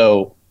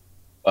 So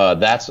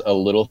that's a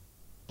little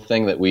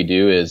thing that we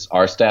do, is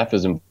our staff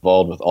is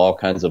involved with all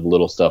kinds of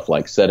little stuff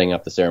like setting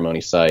up the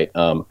ceremony site.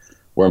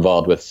 We're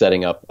involved with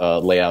setting up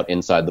layout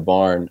inside the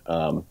barn.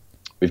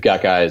 We've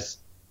got guys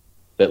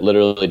that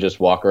literally just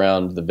walk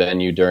around the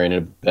venue during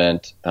an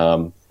event,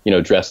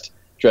 dressed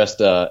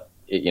in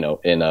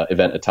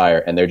event attire,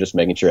 and they're just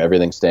making sure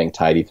everything's staying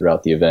tidy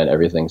throughout the event,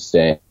 everything's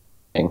staying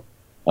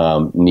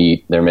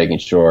neat. They're making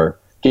sure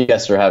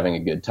guests are having a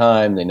good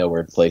time. They know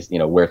where to place,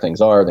 where things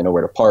are. They know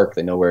where to park.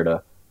 They know where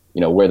to,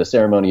 where the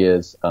ceremony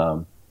is.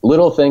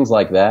 Little things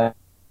like that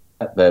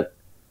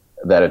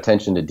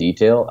attention to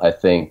detail, I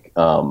think,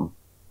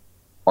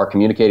 are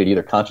communicated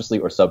either consciously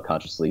or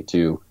subconsciously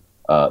to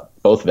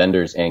both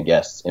vendors and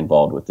guests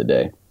involved with the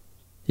day.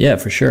 Yeah,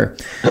 for sure.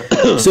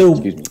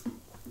 So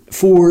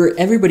for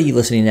everybody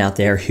listening out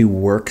there who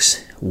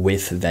works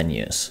with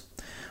venues,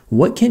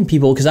 what can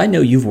people, because I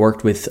know you've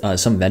worked with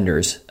some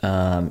vendors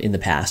in the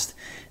past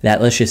that,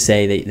 let's just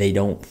say they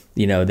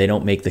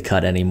don't make the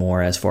cut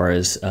anymore as far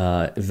as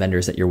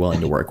vendors that you're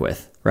willing to work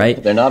with,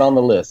 right? They're not on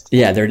the list.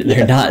 Yeah,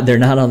 they're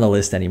not on the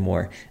list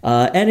anymore.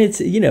 And it's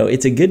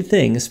a good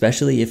thing,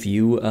 especially if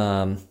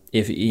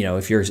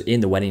if you're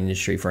in the wedding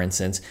industry, for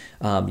instance,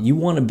 you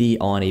want to be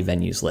on a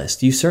venue's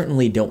list. You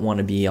certainly don't want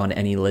to be on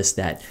any list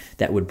that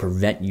would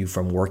prevent you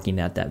from working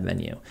at that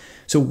venue.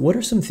 So what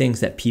are some things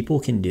that people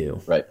can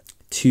do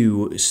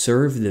to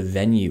serve the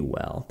venue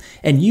well?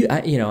 And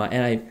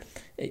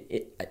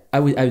I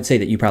would say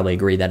that you probably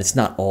agree that it's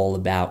not all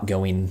about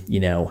going,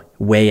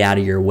 way out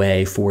of your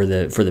way for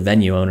the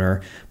venue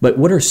owner. But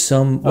what are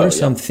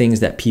some things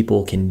that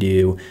people can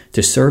do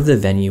to serve the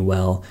venue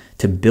well,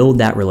 to build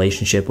that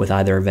relationship with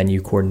either a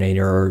venue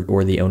coordinator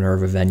or the owner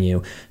of a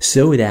venue,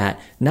 so that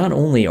not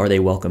only are they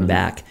welcome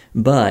back,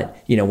 but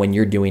when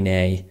you're doing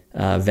a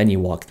venue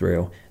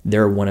walkthrough,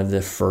 they're one of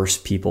the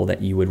first people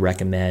that you would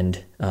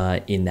recommend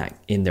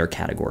in their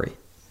category.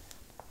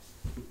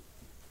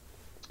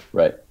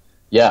 Right.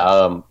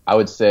 Yeah, I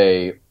would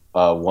say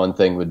one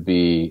thing would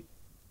be,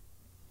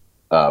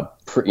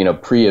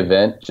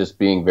 pre-event, just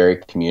being very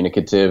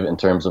communicative in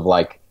terms of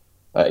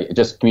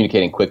just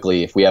communicating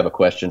quickly. If we have a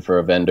question for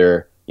a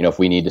vendor, if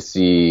we need to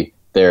see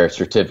their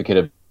certificate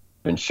of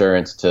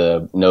insurance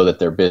to know that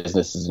their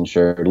business is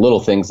insured, little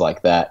things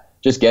like that.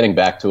 just getting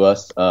back to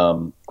us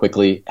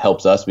quickly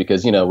helps us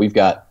because, we've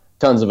got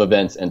tons of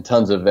events and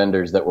tons of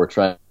vendors that we're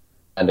trying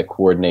to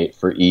coordinate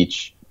for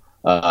each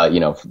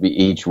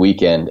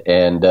weekend.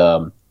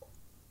 And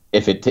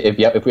if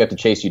we have to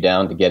chase you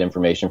down to get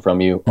information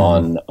from you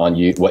on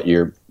what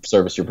your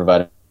service you're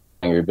providing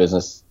your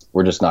business,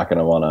 we're just not going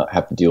to want to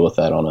have to deal with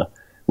that on a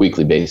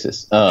weekly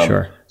basis.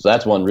 Sure. So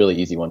that's one really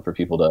easy one for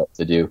people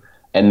to do.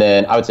 And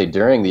then I would say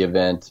during the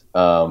event,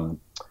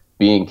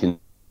 being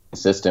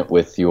consistent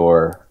with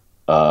your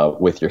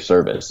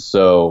service.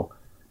 So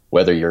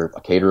whether you're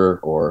a caterer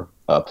or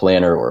a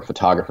planner or a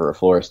photographer or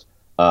florist,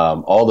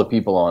 all the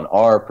people on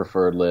our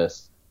preferred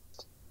list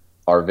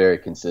are very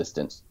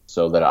consistent,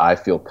 so that I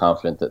feel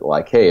confident that,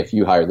 like, hey, if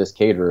you hire this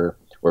caterer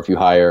or if you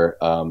hire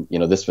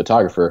this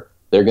photographer,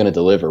 they're going to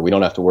deliver. We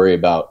don't have to worry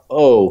about,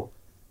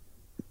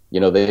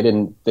 they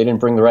didn't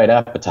bring the right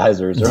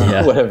appetizers or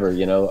whatever.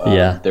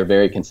 They're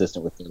very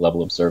consistent with their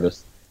level of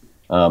service.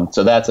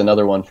 So that's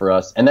another one for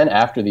us. And then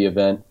after the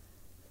event,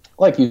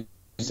 like you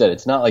said,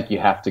 it's not like you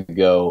have to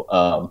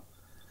go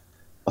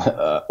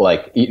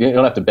like you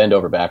don't have to bend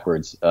over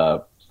backwards.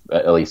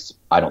 At least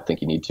I don't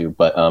think you need to.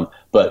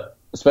 But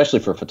especially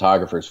for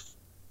photographers,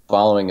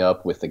 following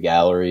up with the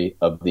gallery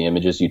of the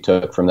images you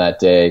took from that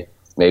day,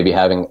 maybe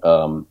having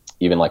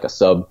even like a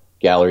sub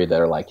gallery that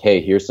are like,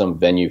 hey, here's some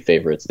venue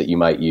favorites that you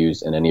might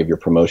use in any of your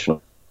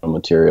promotional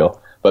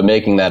material, but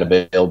making that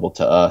available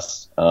to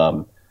us.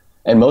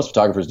 And most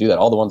photographers do that.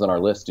 All the ones on our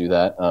list do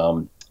that.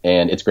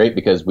 And it's great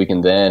because we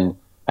can then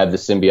have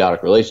this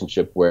symbiotic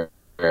relationship where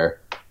they're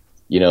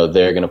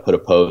going to put a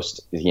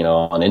post,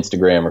 on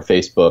Instagram or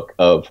Facebook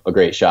of a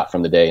great shot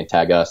from the day and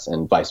tag us,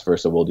 and vice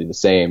versa. We'll do the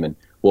same, and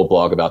we'll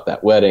blog about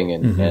that wedding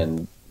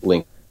and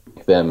link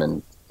them.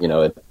 And,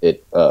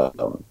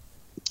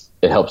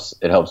 it helps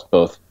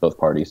both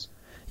parties.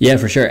 Yeah,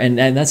 for sure. And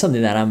that's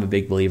something that I'm a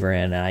big believer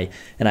in.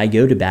 And I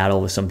go to battle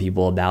with some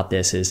people about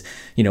this is,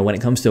 when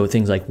it comes to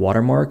things like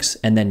watermarks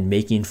and then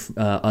making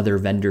other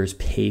vendors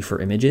pay for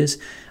images,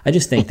 I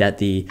just think that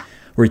the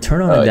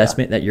return on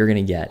investment that you're going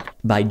to get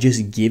by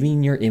just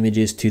giving your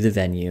images to the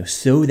venue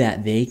so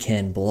that they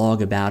can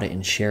blog about it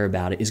and share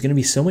about it is going to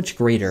be so much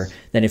greater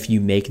than if you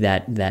make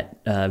that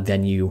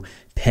venue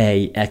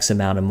pay X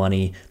amount of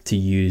money to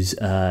use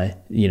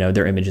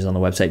their images on the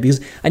website. Because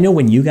I know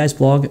when you guys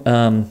blog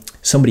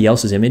somebody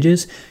else's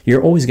images,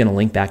 you're always going to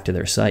link back to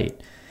their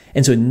site.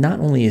 And so not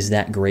only is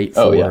that great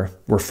for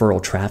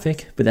referral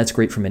traffic, but that's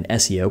great from an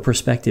SEO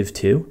perspective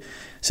too.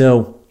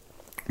 So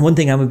one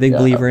thing I'm a big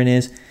believer in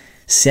is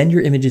send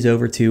your images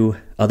over to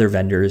other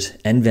vendors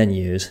and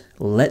venues.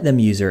 Let them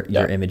use your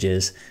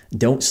images.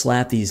 Don't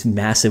slap these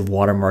massive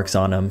watermarks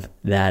on them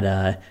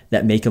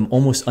that make them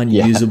almost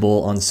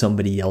unusable on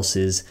somebody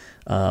else's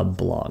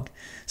blog.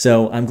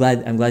 So I'm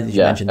glad that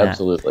you mentioned that.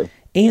 Absolutely.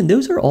 And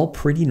those are all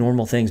pretty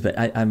normal things, but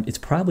it's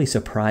probably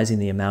surprising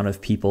the amount of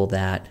people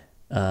that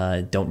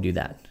don't do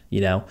that.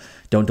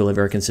 Don't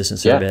deliver a consistent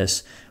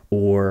service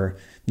or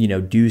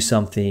do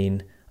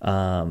something.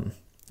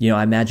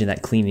 I imagine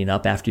that cleaning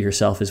up after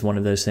yourself is one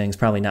of those things,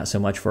 probably not so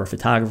much for a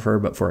photographer,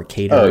 but for a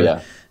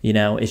caterer.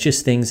 It's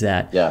just things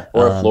that...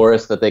 Or a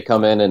florist that they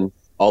come in and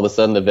all of a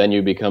sudden the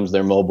venue becomes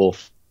their mobile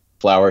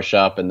flower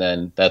shop. And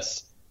then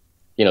that's,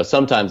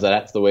 sometimes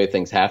that's the way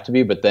things have to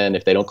be. But then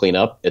if they don't clean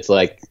up, it's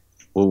like,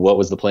 well, what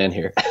was the plan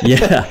here?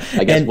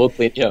 I guess we'll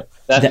clean,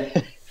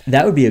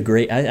 That would be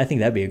I think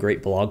that'd be a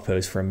great blog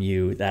post from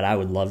you that I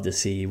would love to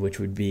see, which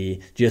would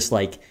be just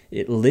like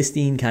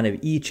listing kind of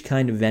each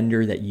kind of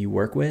vendor that you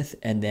work with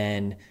and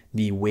then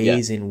the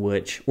ways in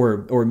which,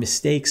 or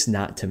mistakes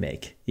not to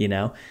make,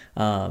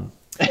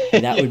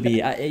 that would be,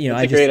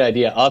 a great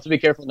idea. I'll have to be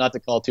careful not to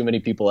call too many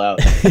people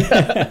out.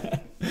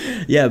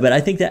 Yeah, but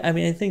I think that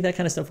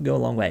kind of stuff would go a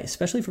long way,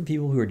 especially for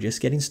people who are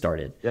just getting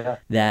started. Yeah.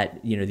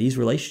 That, these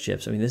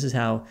relationships, this is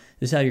how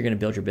you're going to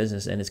build your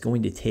business, and it's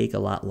going to take a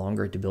lot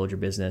longer to build your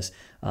business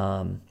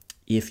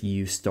if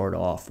you start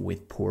off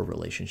with poor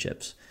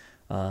relationships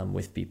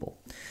with people.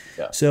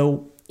 Yeah.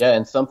 So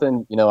and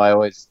something, I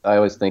always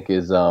think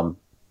is that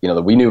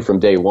we knew from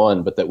day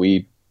one, but that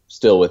we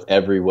still, with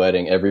every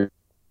wedding, every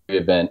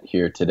event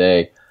here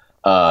today,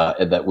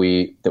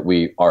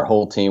 that our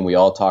whole team, we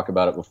all talk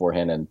about it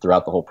beforehand and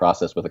throughout the whole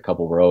process with a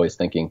couple, we're always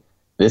thinking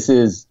this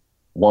is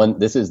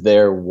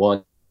their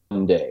one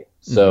day.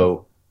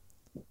 So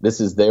this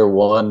is their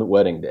one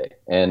wedding day.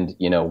 And,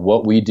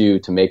 what we do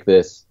to make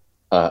this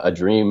a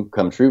dream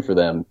come true for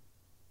them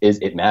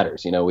it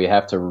matters. We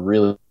have to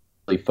really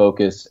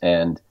focus,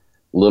 and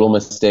little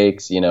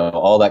mistakes,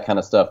 all that kind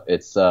of stuff.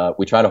 It's,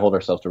 we try to hold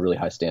ourselves to a really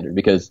high standard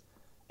because,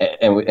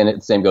 and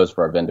the same goes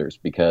for our vendors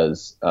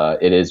because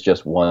it is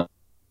just one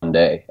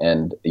day.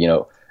 And,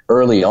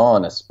 early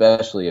on,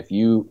 especially if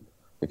you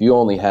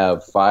only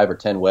have 5 or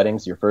 10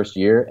 weddings your first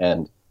year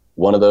and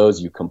one of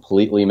those you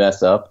completely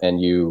mess up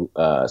and you,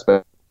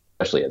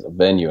 especially as a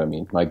venue,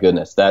 my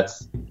goodness,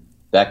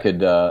 that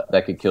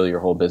could kill your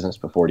whole business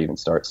before it even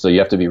starts. So you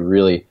have to be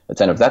really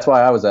attentive. That's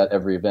why I was at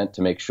every event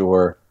to make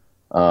sure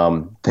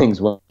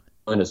things went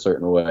a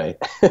certain way.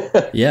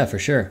 Yeah, for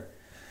sure.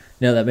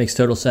 No, that makes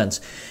total sense.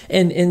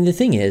 And the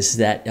thing is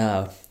that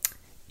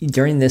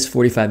during this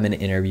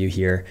 45-minute interview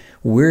here,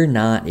 we're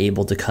not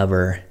able to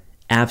cover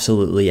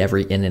absolutely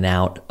every in and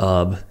out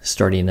of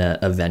starting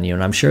a venue.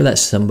 And I'm sure that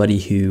somebody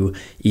who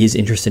is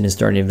interested in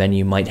starting a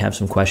venue might have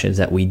some questions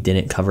that we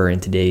didn't cover in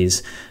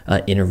today's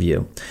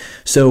interview.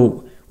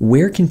 So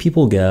where can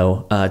people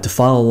go to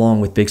follow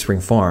along with Big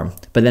Spring Farm,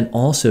 but then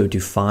also to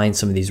find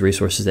some of these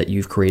resources that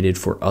you've created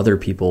for other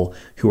people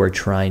who are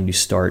trying to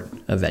start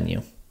a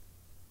venue?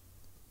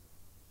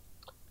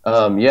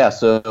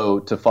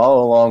 So to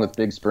follow along with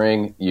Big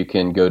Spring, you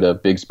can go to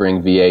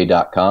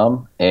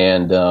bigspringva.com,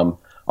 and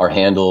our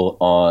handle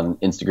on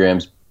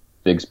Instagram's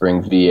Big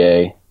Spring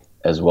VA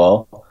as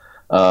well.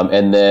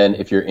 And then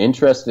if you're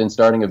interested in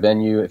starting a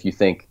venue, if you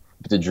think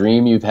it's a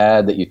dream you've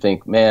had that you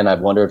think, man, I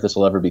wonder if this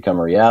will ever become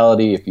a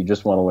reality, if you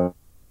just want to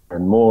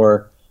learn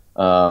more,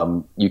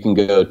 you can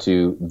go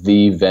to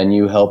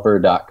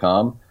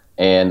thevenuehelper.com,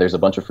 and there's a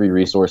bunch of free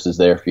resources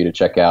there for you to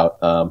check out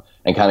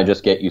and kind of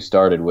just get you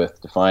started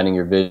with defining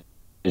your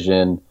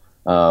vision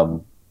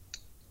and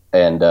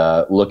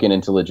looking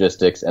into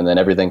logistics, and then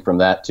everything from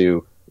that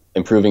to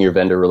improving your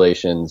vendor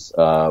relations,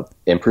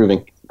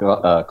 improving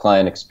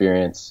client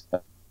experience.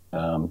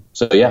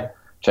 So yeah,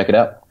 check it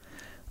out.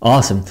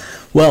 Awesome.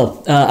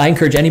 Well, I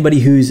encourage anybody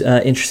who's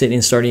interested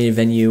in starting a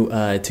venue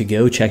to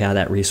go check out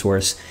that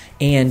resource.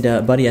 And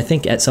buddy, I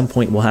think at some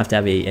point we'll have to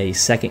have a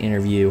second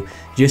interview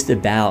just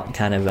about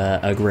kind of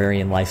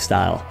agrarian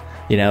lifestyle,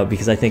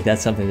 because I think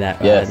that's something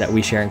that yes. that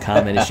we share in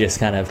common is just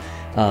kind of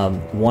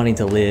wanting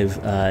to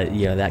live,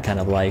 that kind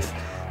of life.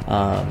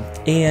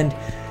 And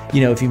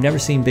if you've never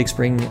seen Big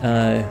Spring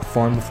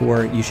Farm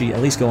before, you should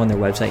at least go on their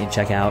website and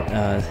check out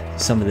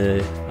some of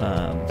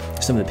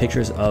the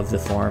pictures of the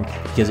farm,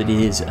 because it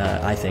is,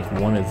 I think,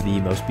 one of the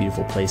most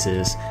beautiful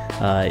places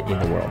in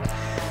the world.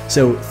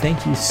 So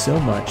thank you so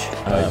much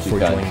for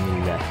joining me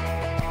today.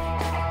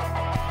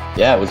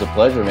 Yeah, it was a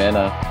pleasure, man.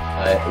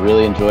 I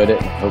really enjoyed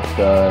it and hope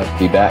to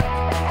be back.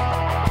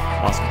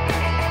 Awesome.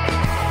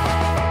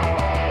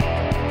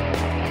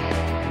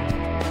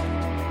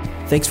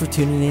 Thanks for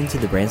tuning in to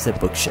the Brandstep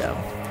Book Show.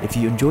 If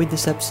you enjoyed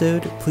this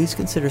episode, please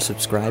consider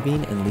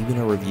subscribing and leaving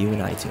a review in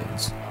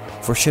iTunes.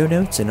 For show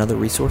notes and other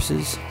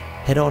resources,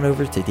 head on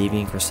over to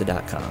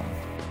daveyandkrista.com.